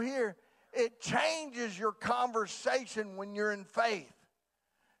 Are y'all here? It changes your conversation when you're in faith.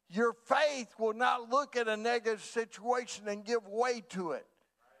 Your faith will not look at a negative situation and give way to it.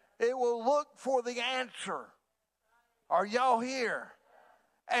 It will look for the answer. Are y'all here?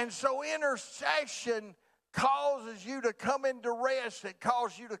 And so intercession causes you to come into rest. It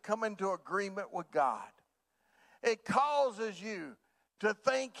causes you to come into agreement with God. It causes you to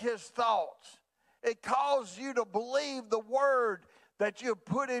think his thoughts. It causes you to believe the word that you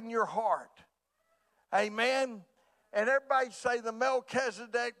put in your heart. Amen. And everybody say the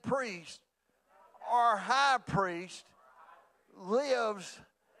Melchizedek priest, our high priest, lives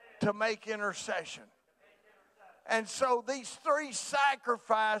to make intercession. And so these three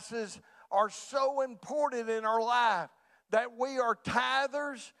sacrifices are so important in our life, that we are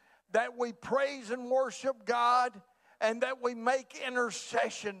tithers, that we praise and worship God, and that we make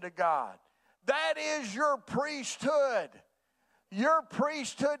intercession to God. That is your priesthood. Your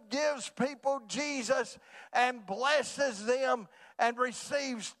priesthood gives people Jesus and blesses them and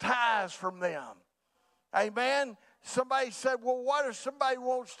receives tithes from them. Amen. Somebody said, well, what if somebody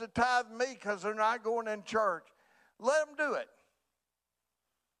wants to tithe me because they're not going in church? Let them do it.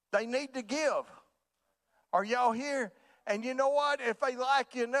 They need to give. Are y'all here? And you know what? If they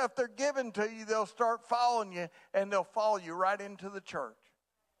like you enough, they're giving to you, they'll start following you, and they'll follow you right into the church.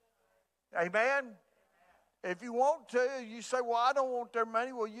 Amen? If you want to, you say, well, I don't want their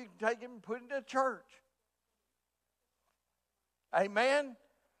money. Well, you can take it and put it in the church. Amen?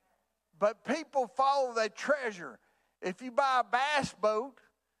 But people follow their treasure. If you buy a bass boat,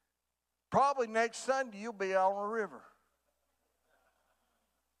 probably next Sunday you'll be on a river.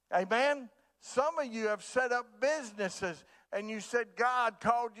 Amen? Some of you have set up businesses and you said God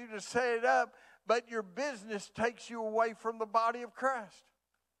called you to set it up, but your business takes you away from the body of Christ.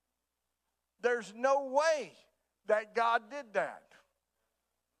 There's no way that God did that.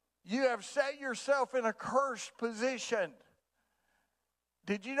 You have set yourself in a cursed position.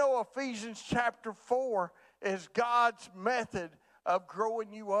 Did you know Ephesians chapter 4 is God's method of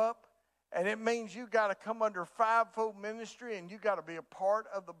growing you up? And it means you got to come under fivefold ministry and you got to be a part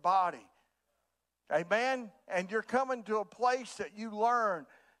of the body. Amen? And you're coming to a place that you learn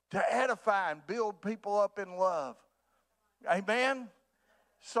to edify and build people up in love. Amen?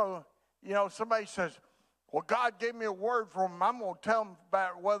 So, you know, somebody says, well, God gave me a word from them. I'm going to tell them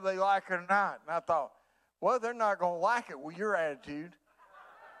about whether they like it or not. And I thought, well, they're not going to like it with your attitude.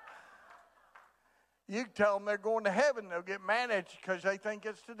 You can tell them they're going to heaven. They'll get mad at you because they think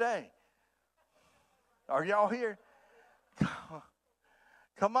it's today. Are y'all here?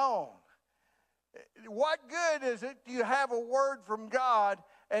 Come on. What good is it you have a word from God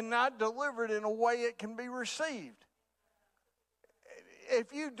and not deliver it in a way it can be received?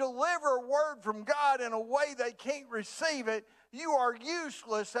 if you deliver a word from God in a way they can't receive it, you are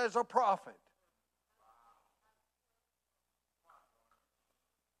useless as a prophet.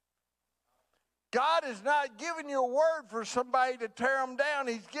 God is not giving you a word for somebody to tear them down.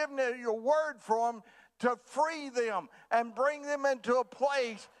 He's giving you a word for them to free them and bring them into a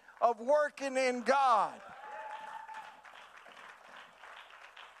place of working in God.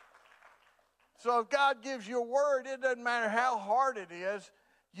 So if God gives you a word, it doesn't matter how hard it is,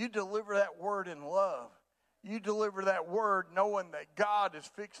 you deliver that word in love. You deliver that word knowing that God is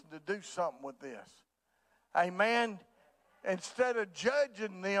fixing to do something with this. Amen? Instead of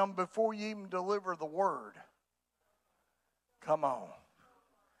judging them before you even deliver the word. Come on.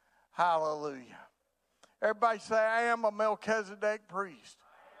 Hallelujah. Everybody say, I am a Melchizedek priest.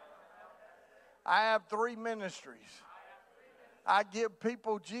 I have 3 ministries. I give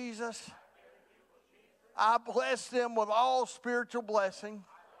people Jesus. I bless them with all spiritual blessing.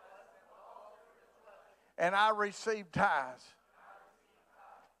 And I receive tithes.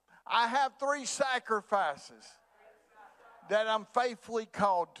 I have 3 sacrifices that I'm faithfully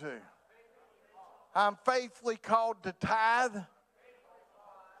called to. I'm faithfully called to tithe.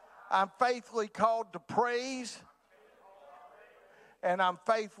 I'm faithfully called to praise. And I'm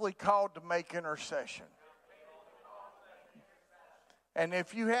faithfully called to make intercession. And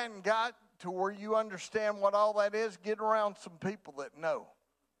if you hadn't got to where you understand what all that is, get around some people that know.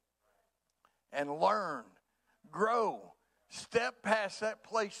 And learn, grow, step past that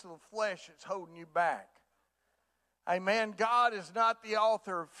place of the flesh that's holding you back. Amen. God is not the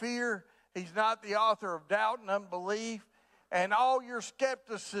author of fear. He's not the author of doubt and unbelief. And all your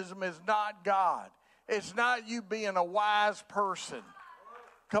skepticism is not God. It's not you being a wise person.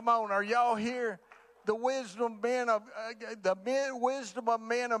 Come on, are y'all here? The wisdom of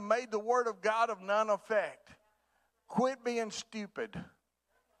men have made the word of God of none effect. Quit being stupid.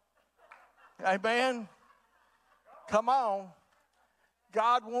 Amen. Come on.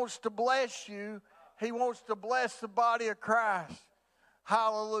 God wants to bless you. He wants to bless the body of Christ.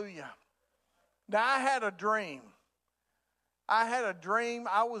 Hallelujah. Now, I had a dream.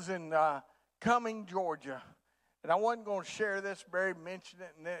 I was in Cumming, Georgia. And I wasn't going to share this. Barry mentioned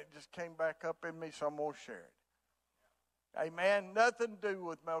it, and then it just came back up in me, so I'm going to share it. Amen. Nothing to do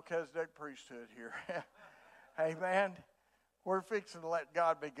with Melchizedek priesthood here. Amen. We're fixing to let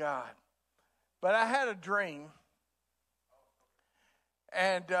God be God. But I had a dream.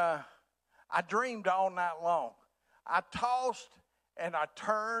 And I dreamed all night long. I tossed and I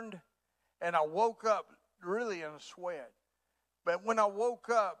turned and I woke up really in a sweat. But when I woke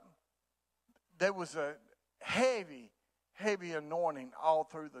up, there was a heavy, heavy anointing all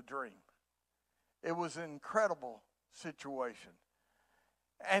through the dream. It was an incredible situation.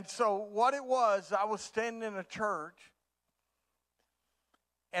 And so what it was, I was standing in a church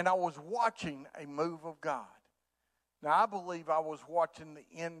and I was watching a move of God. Now, I believe I was watching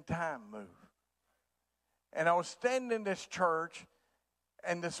the end time move. And I was standing in this church,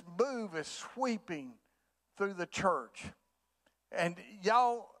 and this move is sweeping through the church. And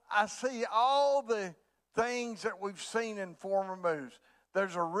y'all, I see all the things that we've seen in former moves.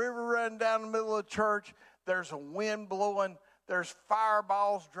 There's a river running down the middle of the church. There's a wind blowing. There's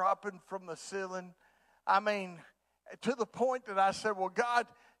fireballs dropping from the ceiling. I mean, to the point that I said, well, God,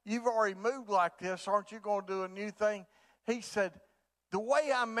 you've already moved like this. Aren't you going to do a new thing? He said, the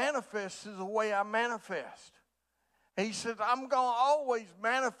way I manifest is the way I manifest. He said, I'm going to always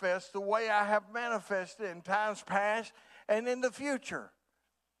manifest the way I have manifested in times past and in the future.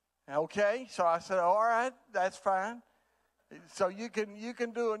 Okay, so I said, all right, that's fine. So you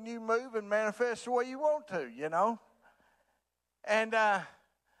can do a new move and manifest the way you want to, you know. And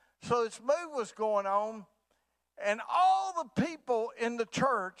so this move was going on, and all the people in the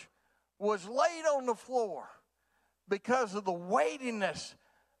church was laid on the floor because of the weightiness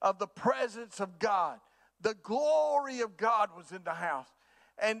of the presence of God. The glory of God was in the house.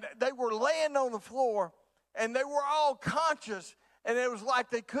 And they were laying on the floor, and they were all conscious, and it was like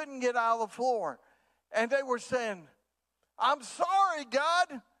they couldn't get out of the floor. And they were saying, I'm sorry,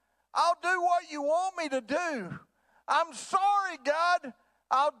 God. I'll do what you want me to do. I'm sorry, God.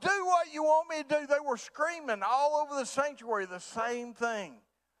 I'll do what you want me to do. They were screaming all over the sanctuary the same thing.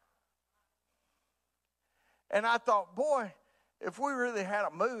 And I thought, boy, if we really had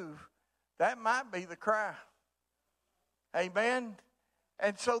a move, that might be the cry. Amen.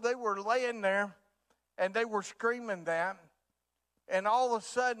 And so they were laying there, and they were screaming that. And all of a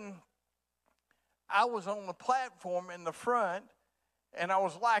sudden, I was on the platform in the front, and I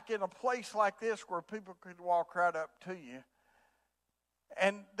was like in a place like this where people could walk right up to you.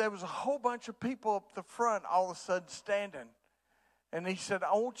 And there was a whole bunch of people up the front all of a sudden standing. And he said,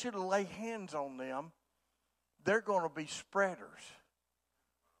 I want you to lay hands on them. They're going to be spreaders.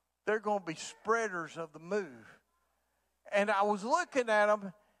 They're going to be spreaders of the move. And I was looking at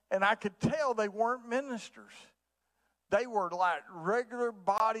them, and I could tell they weren't ministers. They were like regular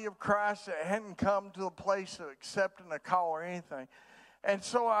body of Christ that hadn't come to a place of accepting a call or anything. And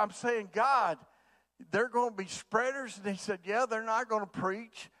so I'm saying, God, they're going to be spreaders. And he said, yeah, they're not going to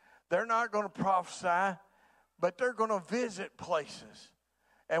preach. They're not going to prophesy. But they're going to visit places.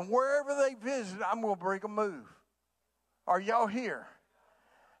 And wherever they visit, I'm going to bring a move. Are y'all here?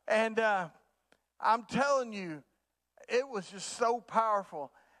 And I'm telling you, it was just so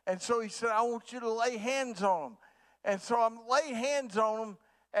powerful. And so he said, I want you to lay hands on them. And so I'm laying hands on them,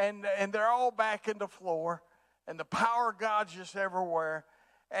 and they're all back in the floor. And the power of God's just everywhere.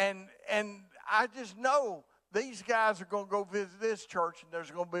 And I just know these guys are going to go visit this church, and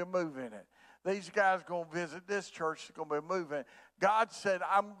there's going to be a move in it. These guys are going to visit this church, there's going to be a move in it. God said,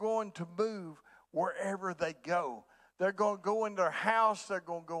 I'm going to move wherever they go. They're going to go in their house. They're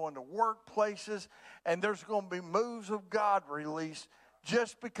going to go into workplaces. And there's going to be moves of God released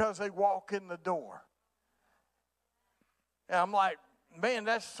just because they walk in the door. And I'm like, man,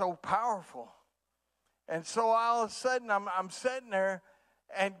 that's so powerful. And so all of a sudden, I'm sitting there,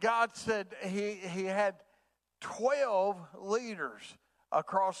 and God said he had 12 leaders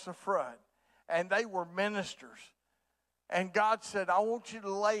across the front, and they were ministers. And God said, I want you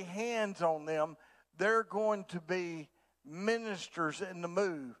to lay hands on them. They're going to be ministers in the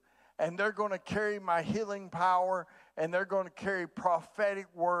move, and they're going to carry my healing power, and they're going to carry prophetic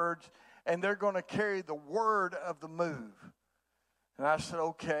words, and they're going to carry the word of the move. And I said,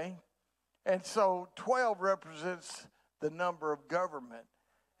 okay. And so 12 represents the number of government.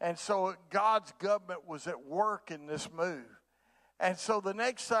 And so God's government was at work in this move. And so the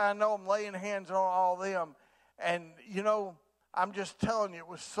next thing I know, I'm laying hands on all of them. And, you know, I'm just telling you, it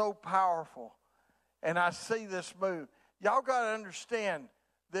was so powerful. And I see this move. Y'all got to understand,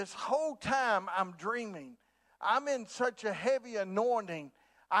 this whole time I'm dreaming, I'm in such a heavy anointing,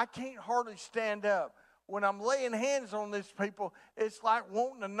 I can't hardly stand up. When I'm laying hands on these people, it's like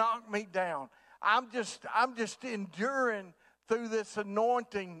wanting to knock me down. I'm just enduring through this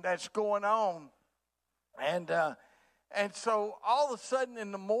anointing that's going on. And so all of a sudden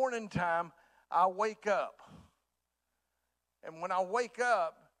in the morning time, I wake up. And when I wake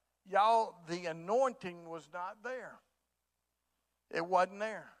up, y'all, the anointing was not there. It wasn't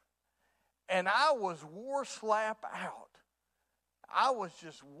there. And I was wore slap out. I was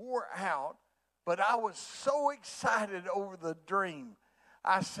just wore out. But I was so excited over the dream.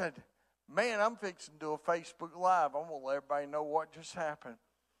 I said, man, I'm fixing to do a Facebook Live. I'm going to let everybody know what just happened.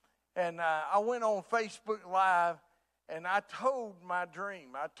 And I went on Facebook Live, and I told my dream.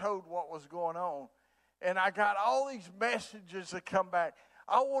 I told what was going on. And I got all these messages that come back.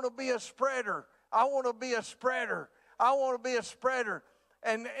 I want to be a spreader. I want to be a spreader. I want to be a spreader.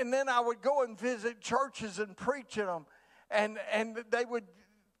 And then I would go and visit churches and preach in them. And they would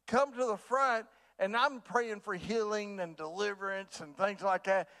come to the front, and I'm praying for healing and deliverance and things like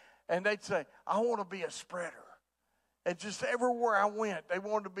that. And they'd say, I want to be a spreader. And just everywhere I went, they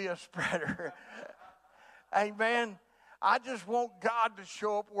wanted to be a spreader. Amen. I just want God to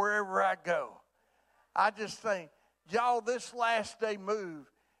show up wherever I go. I just think, y'all, this last day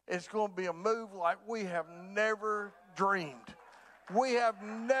move is going to be a move like we have never dreamed. We have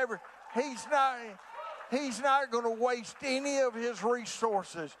never, He's not going to waste any of his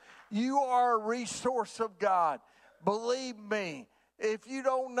resources. You are a resource of God. Believe me, if you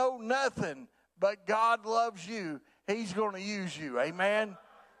don't know nothing, but God loves you, he's going to use you. Amen?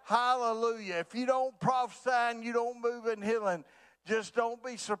 Hallelujah. If you don't prophesy and you don't move in healing, just don't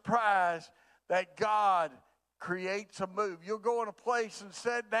be surprised that God creates a move. You'll go in a place and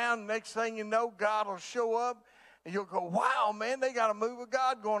sit down, next thing you know, God will show up. And you'll go, wow, man, they got a move of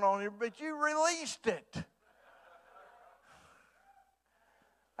God going on here, but you released it.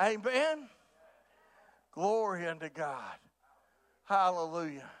 Amen? Glory unto God.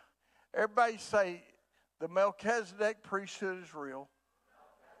 Hallelujah. Everybody say, the Melchizedek priesthood is real.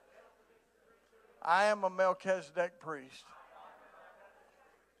 I am a Melchizedek priest.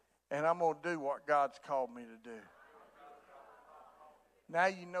 And I'm going to do what God's called me to do. Now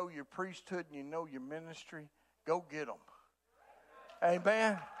you know your priesthood and you know your ministry. Go get them.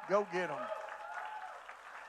 Amen. Go get them.